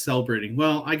complain about celebrating.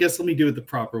 Well, I guess let me do it the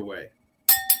proper way.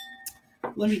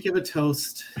 Let me give a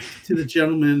toast to the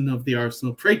gentlemen of the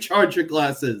Arsenal. Pray charge your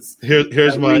glasses.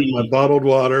 Here's my bottled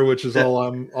water, which is all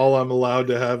I'm allowed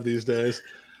to have these days.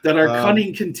 That our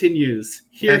cunning continues.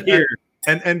 Here.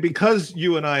 And because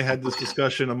you and I had this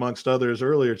discussion amongst others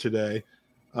earlier today,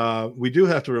 we do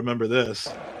have to remember this.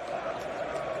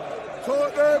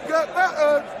 Tottenham get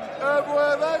battered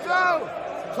everywhere they go.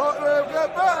 Tottenham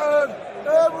get battered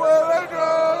everywhere they go.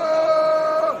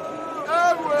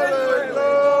 Everywhere they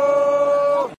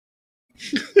go.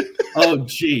 Oh,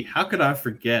 gee, how could I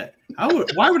forget?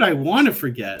 Why would I want to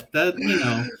forget that?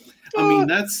 I mean,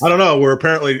 that's. I don't know. We're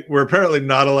apparently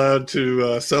not allowed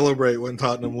to celebrate when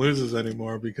Tottenham loses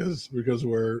anymore because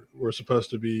we're supposed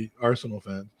to be Arsenal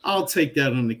fans. I'll take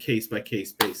that on a case by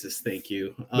case basis. Thank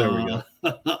you. There we go.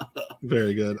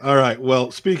 Very good. All right.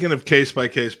 Well, speaking of case by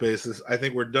case basis, I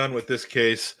think we're done with this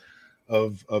case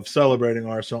of celebrating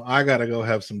Arsenal. I gotta go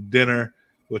have some dinner,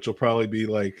 which will probably be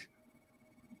like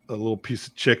a little piece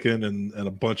of chicken and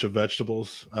a bunch of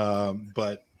vegetables.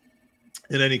 But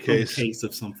in any case, case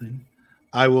of something.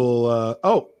 I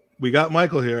will. We got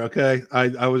Michael here. Okay,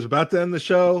 I was about to end the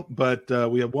show, but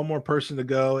we have one more person to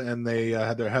go, and they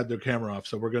had their camera off.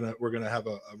 So we're gonna have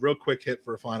a real quick hit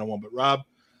for a final one. But Rob,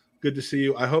 good to see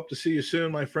you. I hope to see you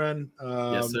soon, my friend.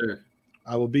 Yes, sir.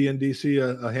 I will be in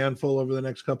DC a handful over the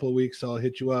next couple of weeks, so I'll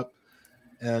hit you up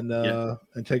and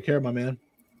take care, my man.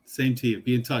 Same to you.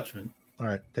 Be in touch, man. All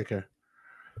right, take care.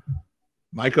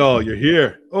 Michael, you're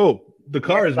here. Oh, the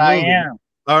car is moving. I am.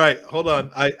 All right, hold on.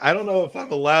 I don't know if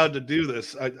I'm allowed to do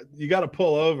this. You got to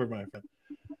pull over, my friend.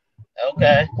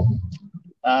 Okay.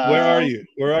 Where are you?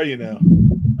 Where are you now?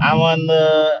 I'm on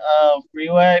the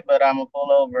freeway, but I'm gonna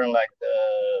pull over in like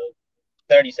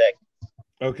 30 seconds.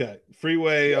 Okay.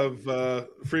 Freeway of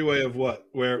what?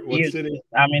 What Houston. city?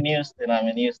 I'm in Houston.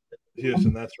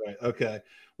 Houston, that's right. Okay.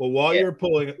 Well, while you're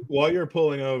pulling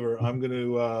over, I'm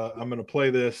gonna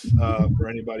play this for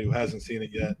anybody who hasn't seen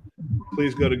it yet.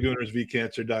 Please go to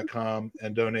goonersvcancer.com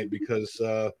and donate because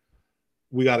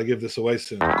we got to give this away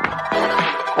soon. Good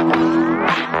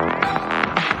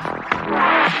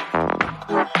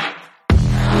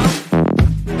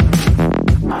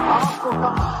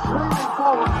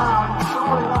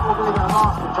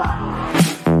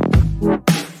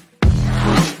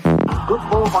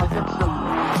ball by Gibson.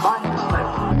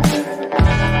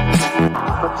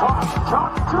 The top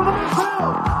to the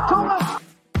midfield. Thomas.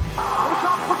 It's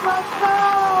up for grabs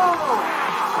now.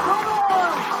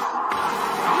 Thomas.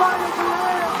 Right at the end.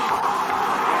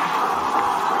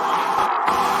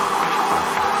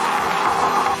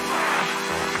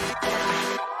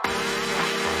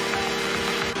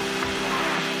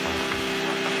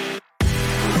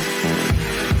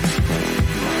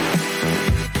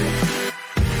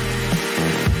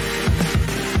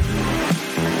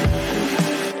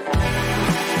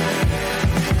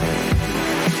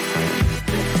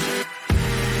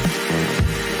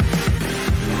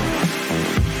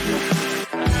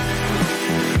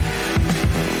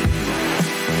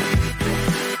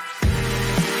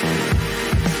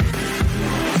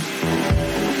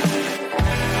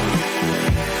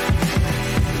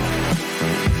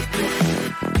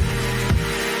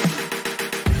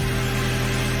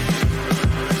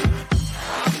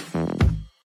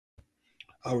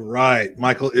 All right.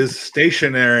 Michael is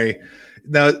stationary.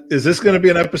 Now, is this going to be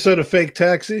an episode of Fake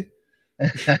Taxi?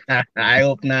 I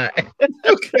hope not.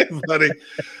 Okay, buddy.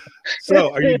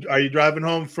 So, are you driving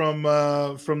home from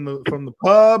the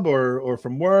pub or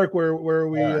from work? Where are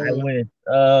we? I wish.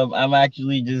 I'm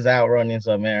actually just out running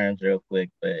some errands real quick,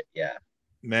 but yeah.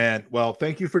 Man, well,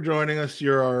 thank you for joining us.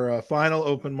 You're our final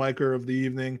open micer of the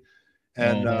evening,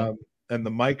 and and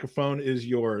the microphone is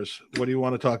yours. What do you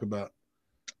want to talk about?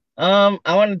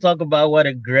 I want to talk about what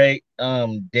a great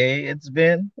day it's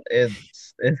been.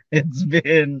 It's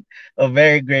been a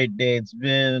very great day. It's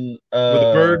been Were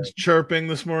the birds chirping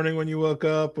this morning when you woke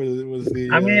up? Was the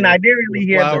I mean, I didn't really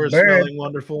hear the flowers birds. smelling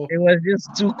wonderful? It was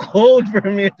just too cold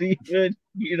for me to even,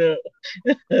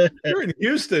 You're in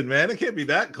Houston, man. It can't be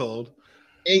that cold.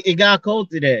 It got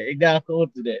cold today. It got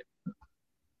cold today.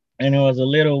 And it was a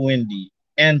little windy.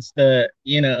 Hence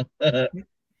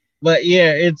but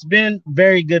yeah, it's been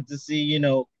very good to see,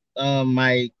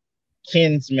 my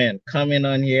kinsmen coming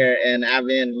on here and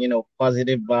having,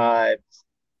 positive vibes,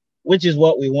 which is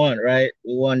what we want, right?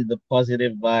 We want the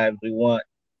positive vibes. We want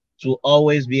to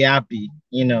always be happy,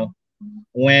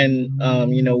 when,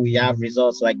 we have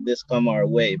results like this come our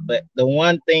way. But the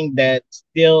one thing that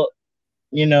still,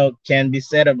 can be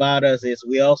said about us is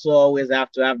we also always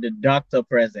have to have the doctor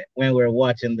present when we're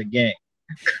watching the game,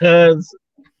 because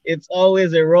it's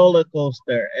always a roller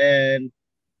coaster, and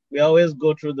we always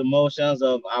go through the motions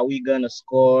of, are we gonna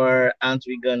score? Aren't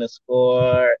we gonna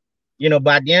score? But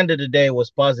at the end of the day, it was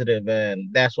positive, and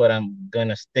that's what I'm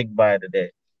gonna stick by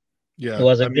today. Yeah, it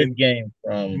was a good game.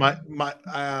 From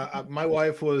my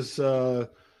wife was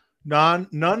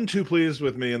none too pleased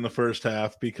with me in the first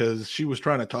half, because she was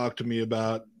trying to talk to me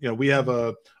about, we have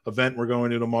a event we're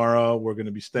going to tomorrow. We're going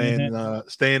to be staying in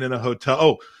a hotel.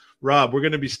 Oh, Rob, we're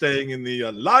going to be staying in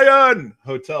the Lion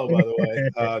Hotel, by the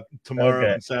way,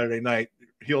 tomorrow and Saturday night.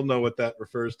 He'll know what that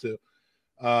refers to,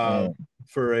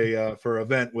 for an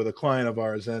event with a client of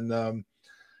ours, and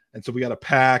so we got to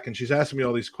pack. And she's asking me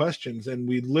all these questions, and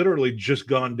we literally just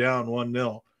gone down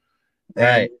 1-0.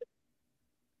 Right.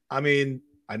 I mean,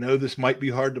 I know this might be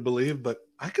hard to believe, but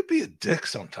I could be a dick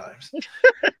sometimes.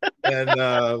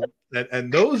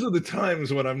 And those are the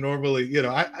times when I'm normally,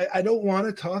 I don't want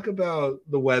to talk about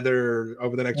the weather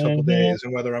over the next couple of days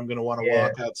and whether I'm going to want to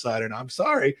walk outside or not. I'm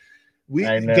sorry.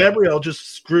 Gabrielle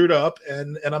just screwed up,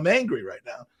 and I'm angry right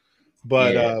now.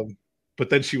 But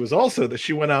then she was also that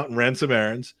she went out and ran some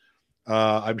errands.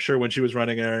 I'm sure when she was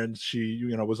running errands, she,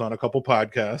 was on a couple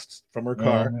podcasts from her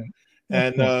car.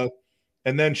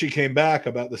 And then she came back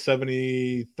about the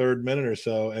 73rd minute or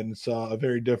so and saw a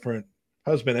very different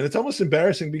husband. And it's almost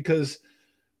embarrassing because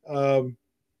I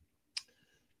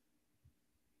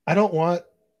don't want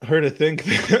her to think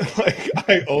that like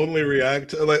I only react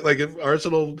to like if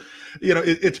Arsenal,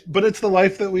 but it's the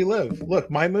life that we live. Look,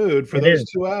 my mood for those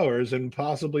 2 hours and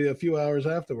possibly a few hours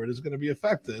afterward is going to be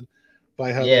affected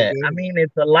by how they do. I mean,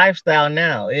 it's a lifestyle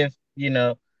now. If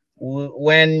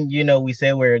when we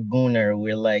say we're a Gooner,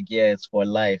 we're like, yeah, it's for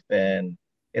life, and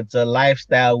it's a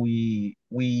lifestyle. We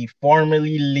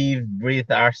formally live, breathe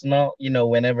Arsenal.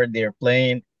 Whenever they're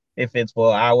playing, if it's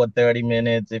for hour 30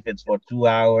 minutes, if it's for 2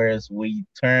 hours, we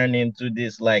turn into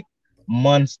this like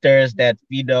monsters that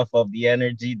feed off of the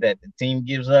energy that the team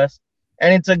gives us,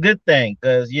 and it's a good thing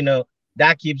because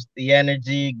that keeps the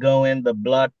energy going, the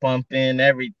blood pumping,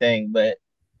 everything. But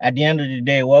at the end of the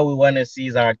day, what we want to see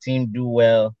is our team do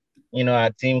well. Our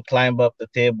team climb up the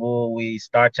table. We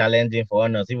start challenging for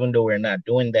honors, even though we're not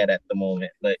doing that at the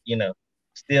moment. But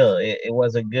still, it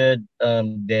was a good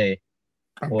day.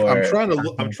 I'm trying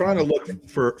to look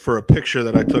for a picture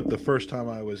that I took the first time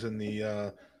I was in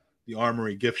the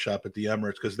Armory gift shop at the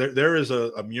Emirates, because there is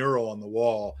a mural on the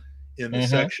wall in the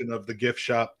section of the gift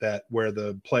shop where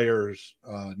the players'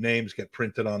 names get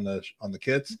printed on the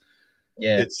kits.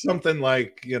 Yeah, it's something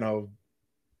like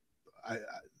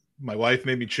my wife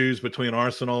made me choose between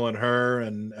Arsenal and her,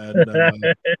 and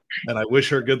and I wish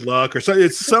her good luck, or so.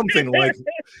 It's something like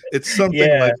like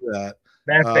that.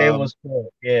 That day was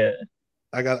cool. Yeah,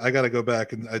 I got to go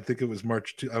back, and I think it was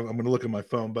March 2. I'm going to look at my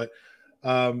phone, but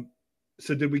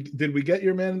so did we get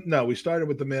your man? No, we started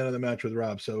with the man of the match with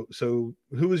Rob. So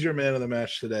who was your man of the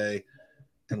match today,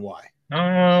 and why?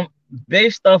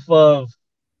 Based off of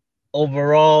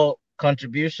overall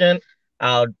contribution,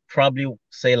 I'll probably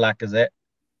say Lacazette,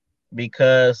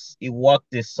 because he walked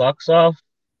his socks off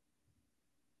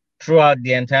throughout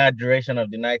the entire duration of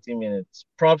the 90 minutes.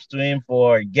 Props to him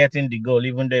for getting the goal,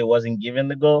 even though he wasn't given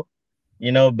the goal,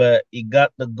 but he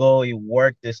got the goal. He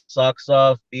worked his socks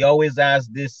off. He always has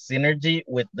this synergy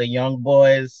with the young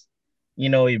boys,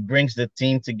 He brings the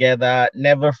team together.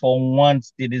 Never for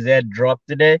once did his head drop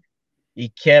today. He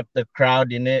kept the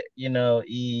crowd in it.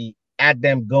 He had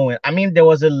them going. I mean, there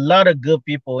was a lot of good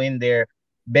people in there.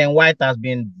 Ben White has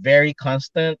been very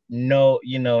constant. No,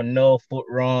 no foot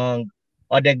wrong.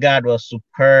 Odegaard was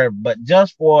superb. But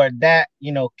just for that,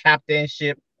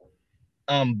 captainship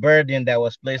burden that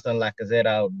was placed on Lacazette,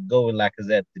 I would go with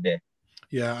Lacazette today.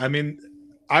 Yeah, I mean,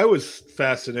 I was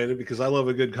fascinated because I love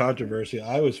a good controversy.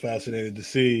 I was fascinated to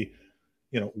see,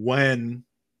 when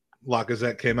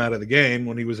Lacazette came out of the game,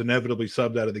 when he was inevitably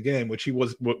subbed out of the game, which he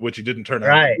didn't turn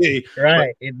out to be.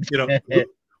 Right. But,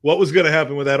 what was going to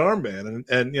happen with that armband?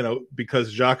 And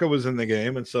because Xhaka was in the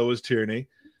game and so was Tierney,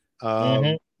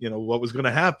 what was going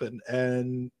to happen?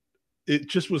 And it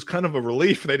just was kind of a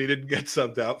relief that he didn't get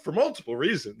subbed out for multiple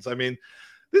reasons. I mean,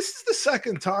 this is the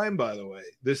second time, by the way,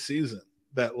 this season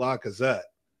that Lacazette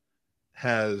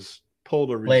has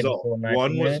pulled a result.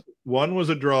 One was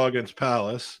a draw against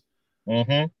Palace,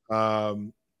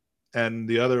 and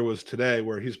the other was today,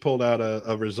 where he's pulled out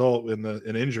a result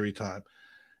in injury time.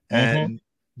 And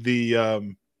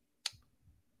the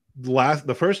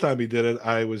first time he did it,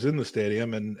 I was in the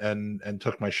stadium and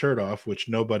took my shirt off, which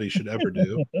nobody should ever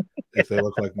do if they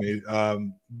look like me.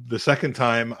 The second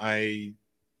time, I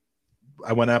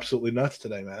went absolutely nuts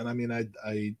today, man. I mean,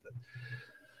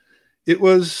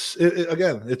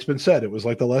 again, it's been said, it was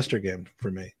like the Leicester game for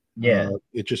me. Yeah.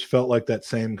 It just felt like that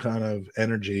same kind of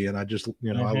energy. And I just,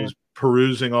 I was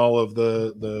perusing all of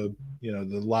the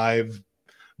live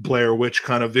Blair Witch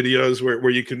kind of videos where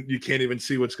you can't even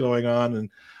see what's going on. And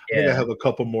I think I have a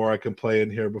couple more I can play in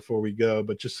here before we go,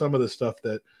 but just some of the stuff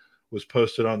that was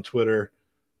posted on Twitter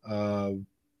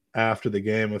after the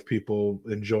game of people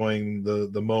enjoying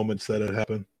the moments that had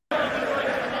happened.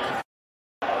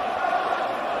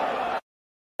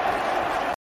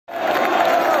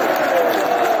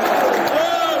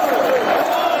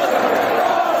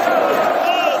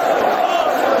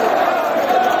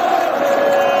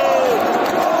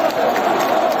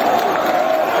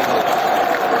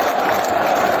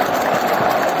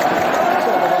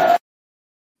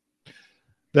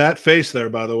 That face there,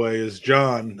 by the way, is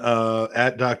John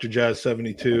at Dr. Jazz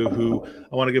 72, who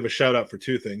I want to give a shout out for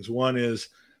two things. One is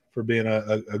for being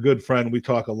a good friend. We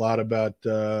talk a lot about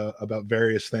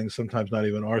various things, sometimes not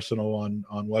even Arsenal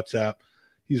on WhatsApp.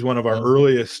 He's one of our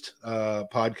earliest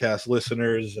podcast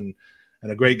listeners and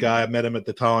a great guy. I met him at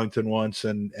the Tollington once,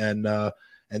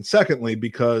 and secondly,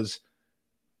 because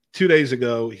 2 days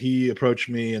ago, he approached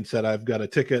me and said, I've got a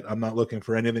ticket. I'm not looking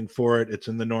for anything for it. It's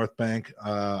in the North Bank.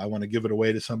 I want to give it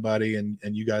away to somebody, and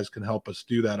you guys can help us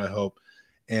do that, I hope.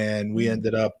 And we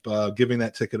ended up giving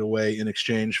that ticket away in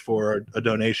exchange for a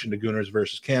donation to Gooners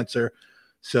versus Cancer.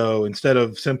 So instead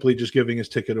of simply just giving his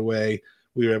ticket away,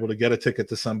 we were able to get a ticket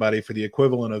to somebody for the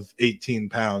equivalent of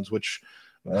 £18, which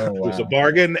was a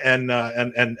bargain, and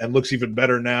looks even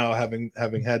better now, having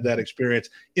had that experience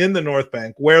in the North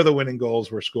Bank where the winning goals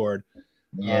were scored.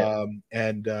 And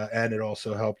it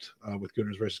also helped with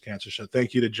Gooners versus Cancer. So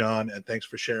thank you to John, and thanks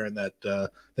for sharing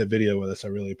that video with us. I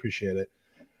really appreciate it.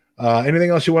 Anything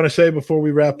else you want to say before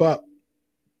we wrap up?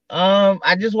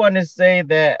 I just want to say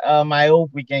that I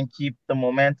hope we can keep the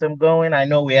momentum going. I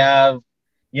know we have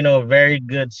a very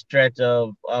good stretch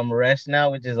of rest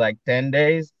now, which is like 10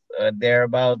 days.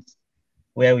 Thereabouts,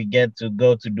 where we get to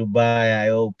go to Dubai. I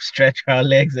hope stretch our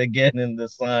legs again in the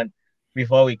sun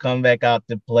before we come back out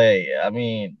to play. I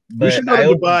mean, we should go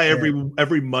to Dubai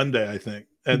every Monday, I think.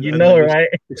 And right?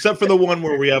 Except for the one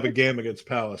where we have a game against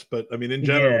Palace. But I mean, in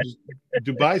general,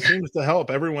 Dubai seems to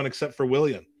help everyone except for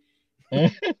William.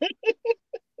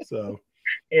 So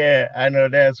yeah, I know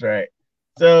that's right.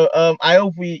 So I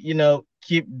hope we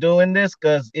keep doing this,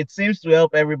 because it seems to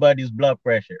help everybody's blood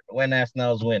pressure when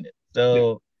Arsenal's winning.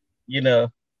 So,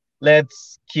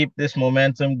 let's keep this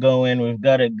momentum going. We've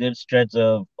got a good stretch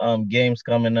of games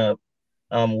coming up.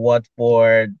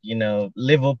 Watford,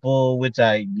 Liverpool, which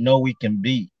I know we can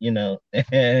beat,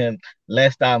 and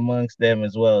Leicester amongst them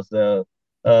as well. So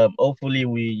hopefully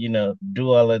we,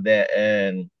 do all of that,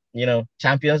 and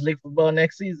Champions League football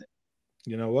next season.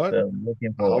 You know what? So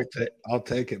looking forward. I'll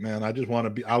take it, man. I just want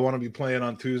to be playing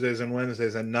on Tuesdays and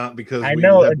Wednesdays, and not because I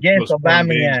know against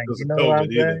Aubameyang. You know what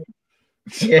I'm saying?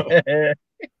 So,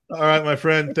 all right, my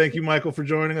friend. Thank you, Michael, for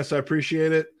joining us. I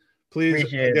appreciate it.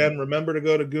 Please, remember to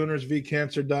go to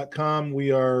GoonersVCancer.com.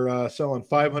 We are selling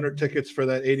 500 tickets for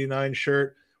that 89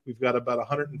 shirt. We've got about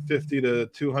 150 to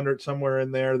 200 somewhere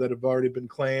in there that have already been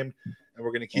claimed, and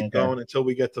we're going to keep going until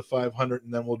we get to 500,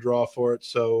 and then we'll draw for it.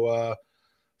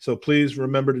 So please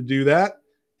remember to do that.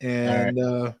 And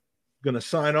going to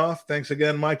sign off. Thanks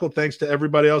again, Michael. Thanks to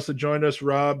everybody else that joined us,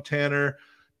 Rob, Tannor,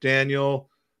 Daniel,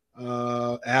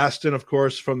 Aston, of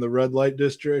course, from the Red Light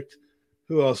District.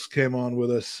 Who else came on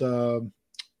with us?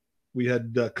 We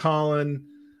had Colin,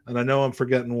 and I know I'm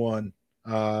forgetting one.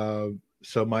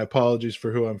 So my apologies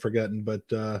for who I'm forgetting,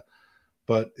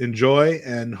 but enjoy,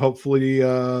 and hopefully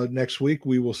next week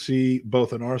we will see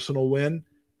both an Arsenal win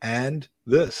and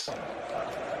this.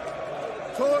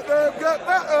 Tottenham get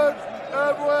battered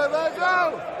everywhere they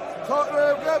go.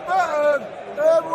 Tottenham get battered everywhere.